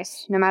computer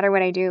based. No matter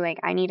what I do, like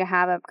I need to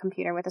have a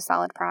computer with a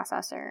solid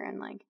processor and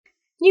like.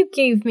 You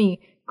gave me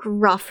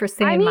gruff for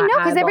saying. I mean, no,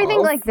 because everything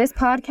eyeballs. like this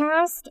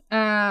podcast,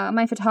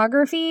 my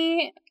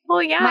photography,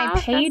 well, yeah, my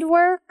paid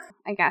work.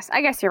 I guess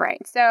you're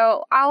right.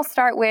 So I'll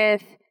start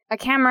with a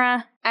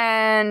camera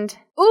and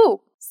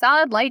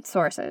solid light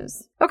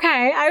sources.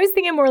 Okay, I was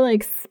thinking more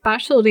like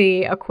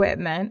specialty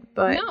equipment,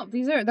 but no,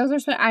 those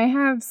are. I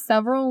have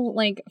several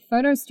like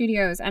photo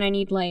studios, and I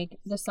need like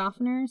the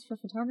softeners for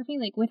photography.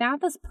 Like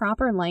without this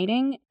proper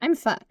lighting, I'm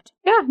fucked.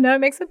 Yeah, no, it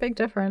makes a big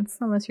difference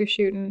unless you're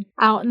shooting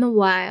out in the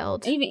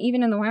wild.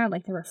 Even in the wild,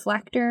 like the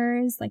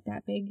reflectors, like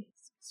that big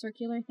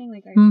circular thing.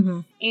 Like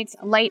it's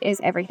light is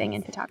everything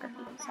in photography.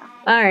 So.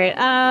 All right.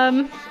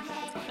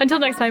 Until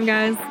next time,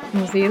 guys.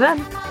 We'll see you then.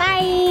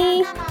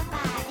 Bye.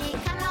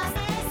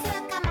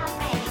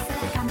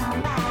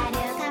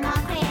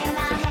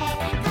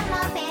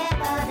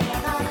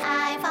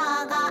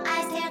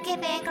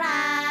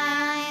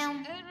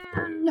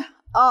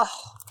 Oh,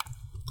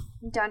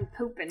 I'm done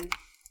pooping.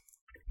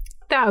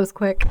 That was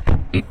quick.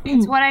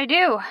 It's what I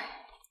do.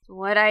 It's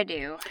what I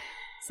do.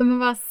 Some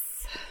of us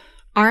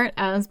aren't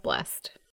as blessed.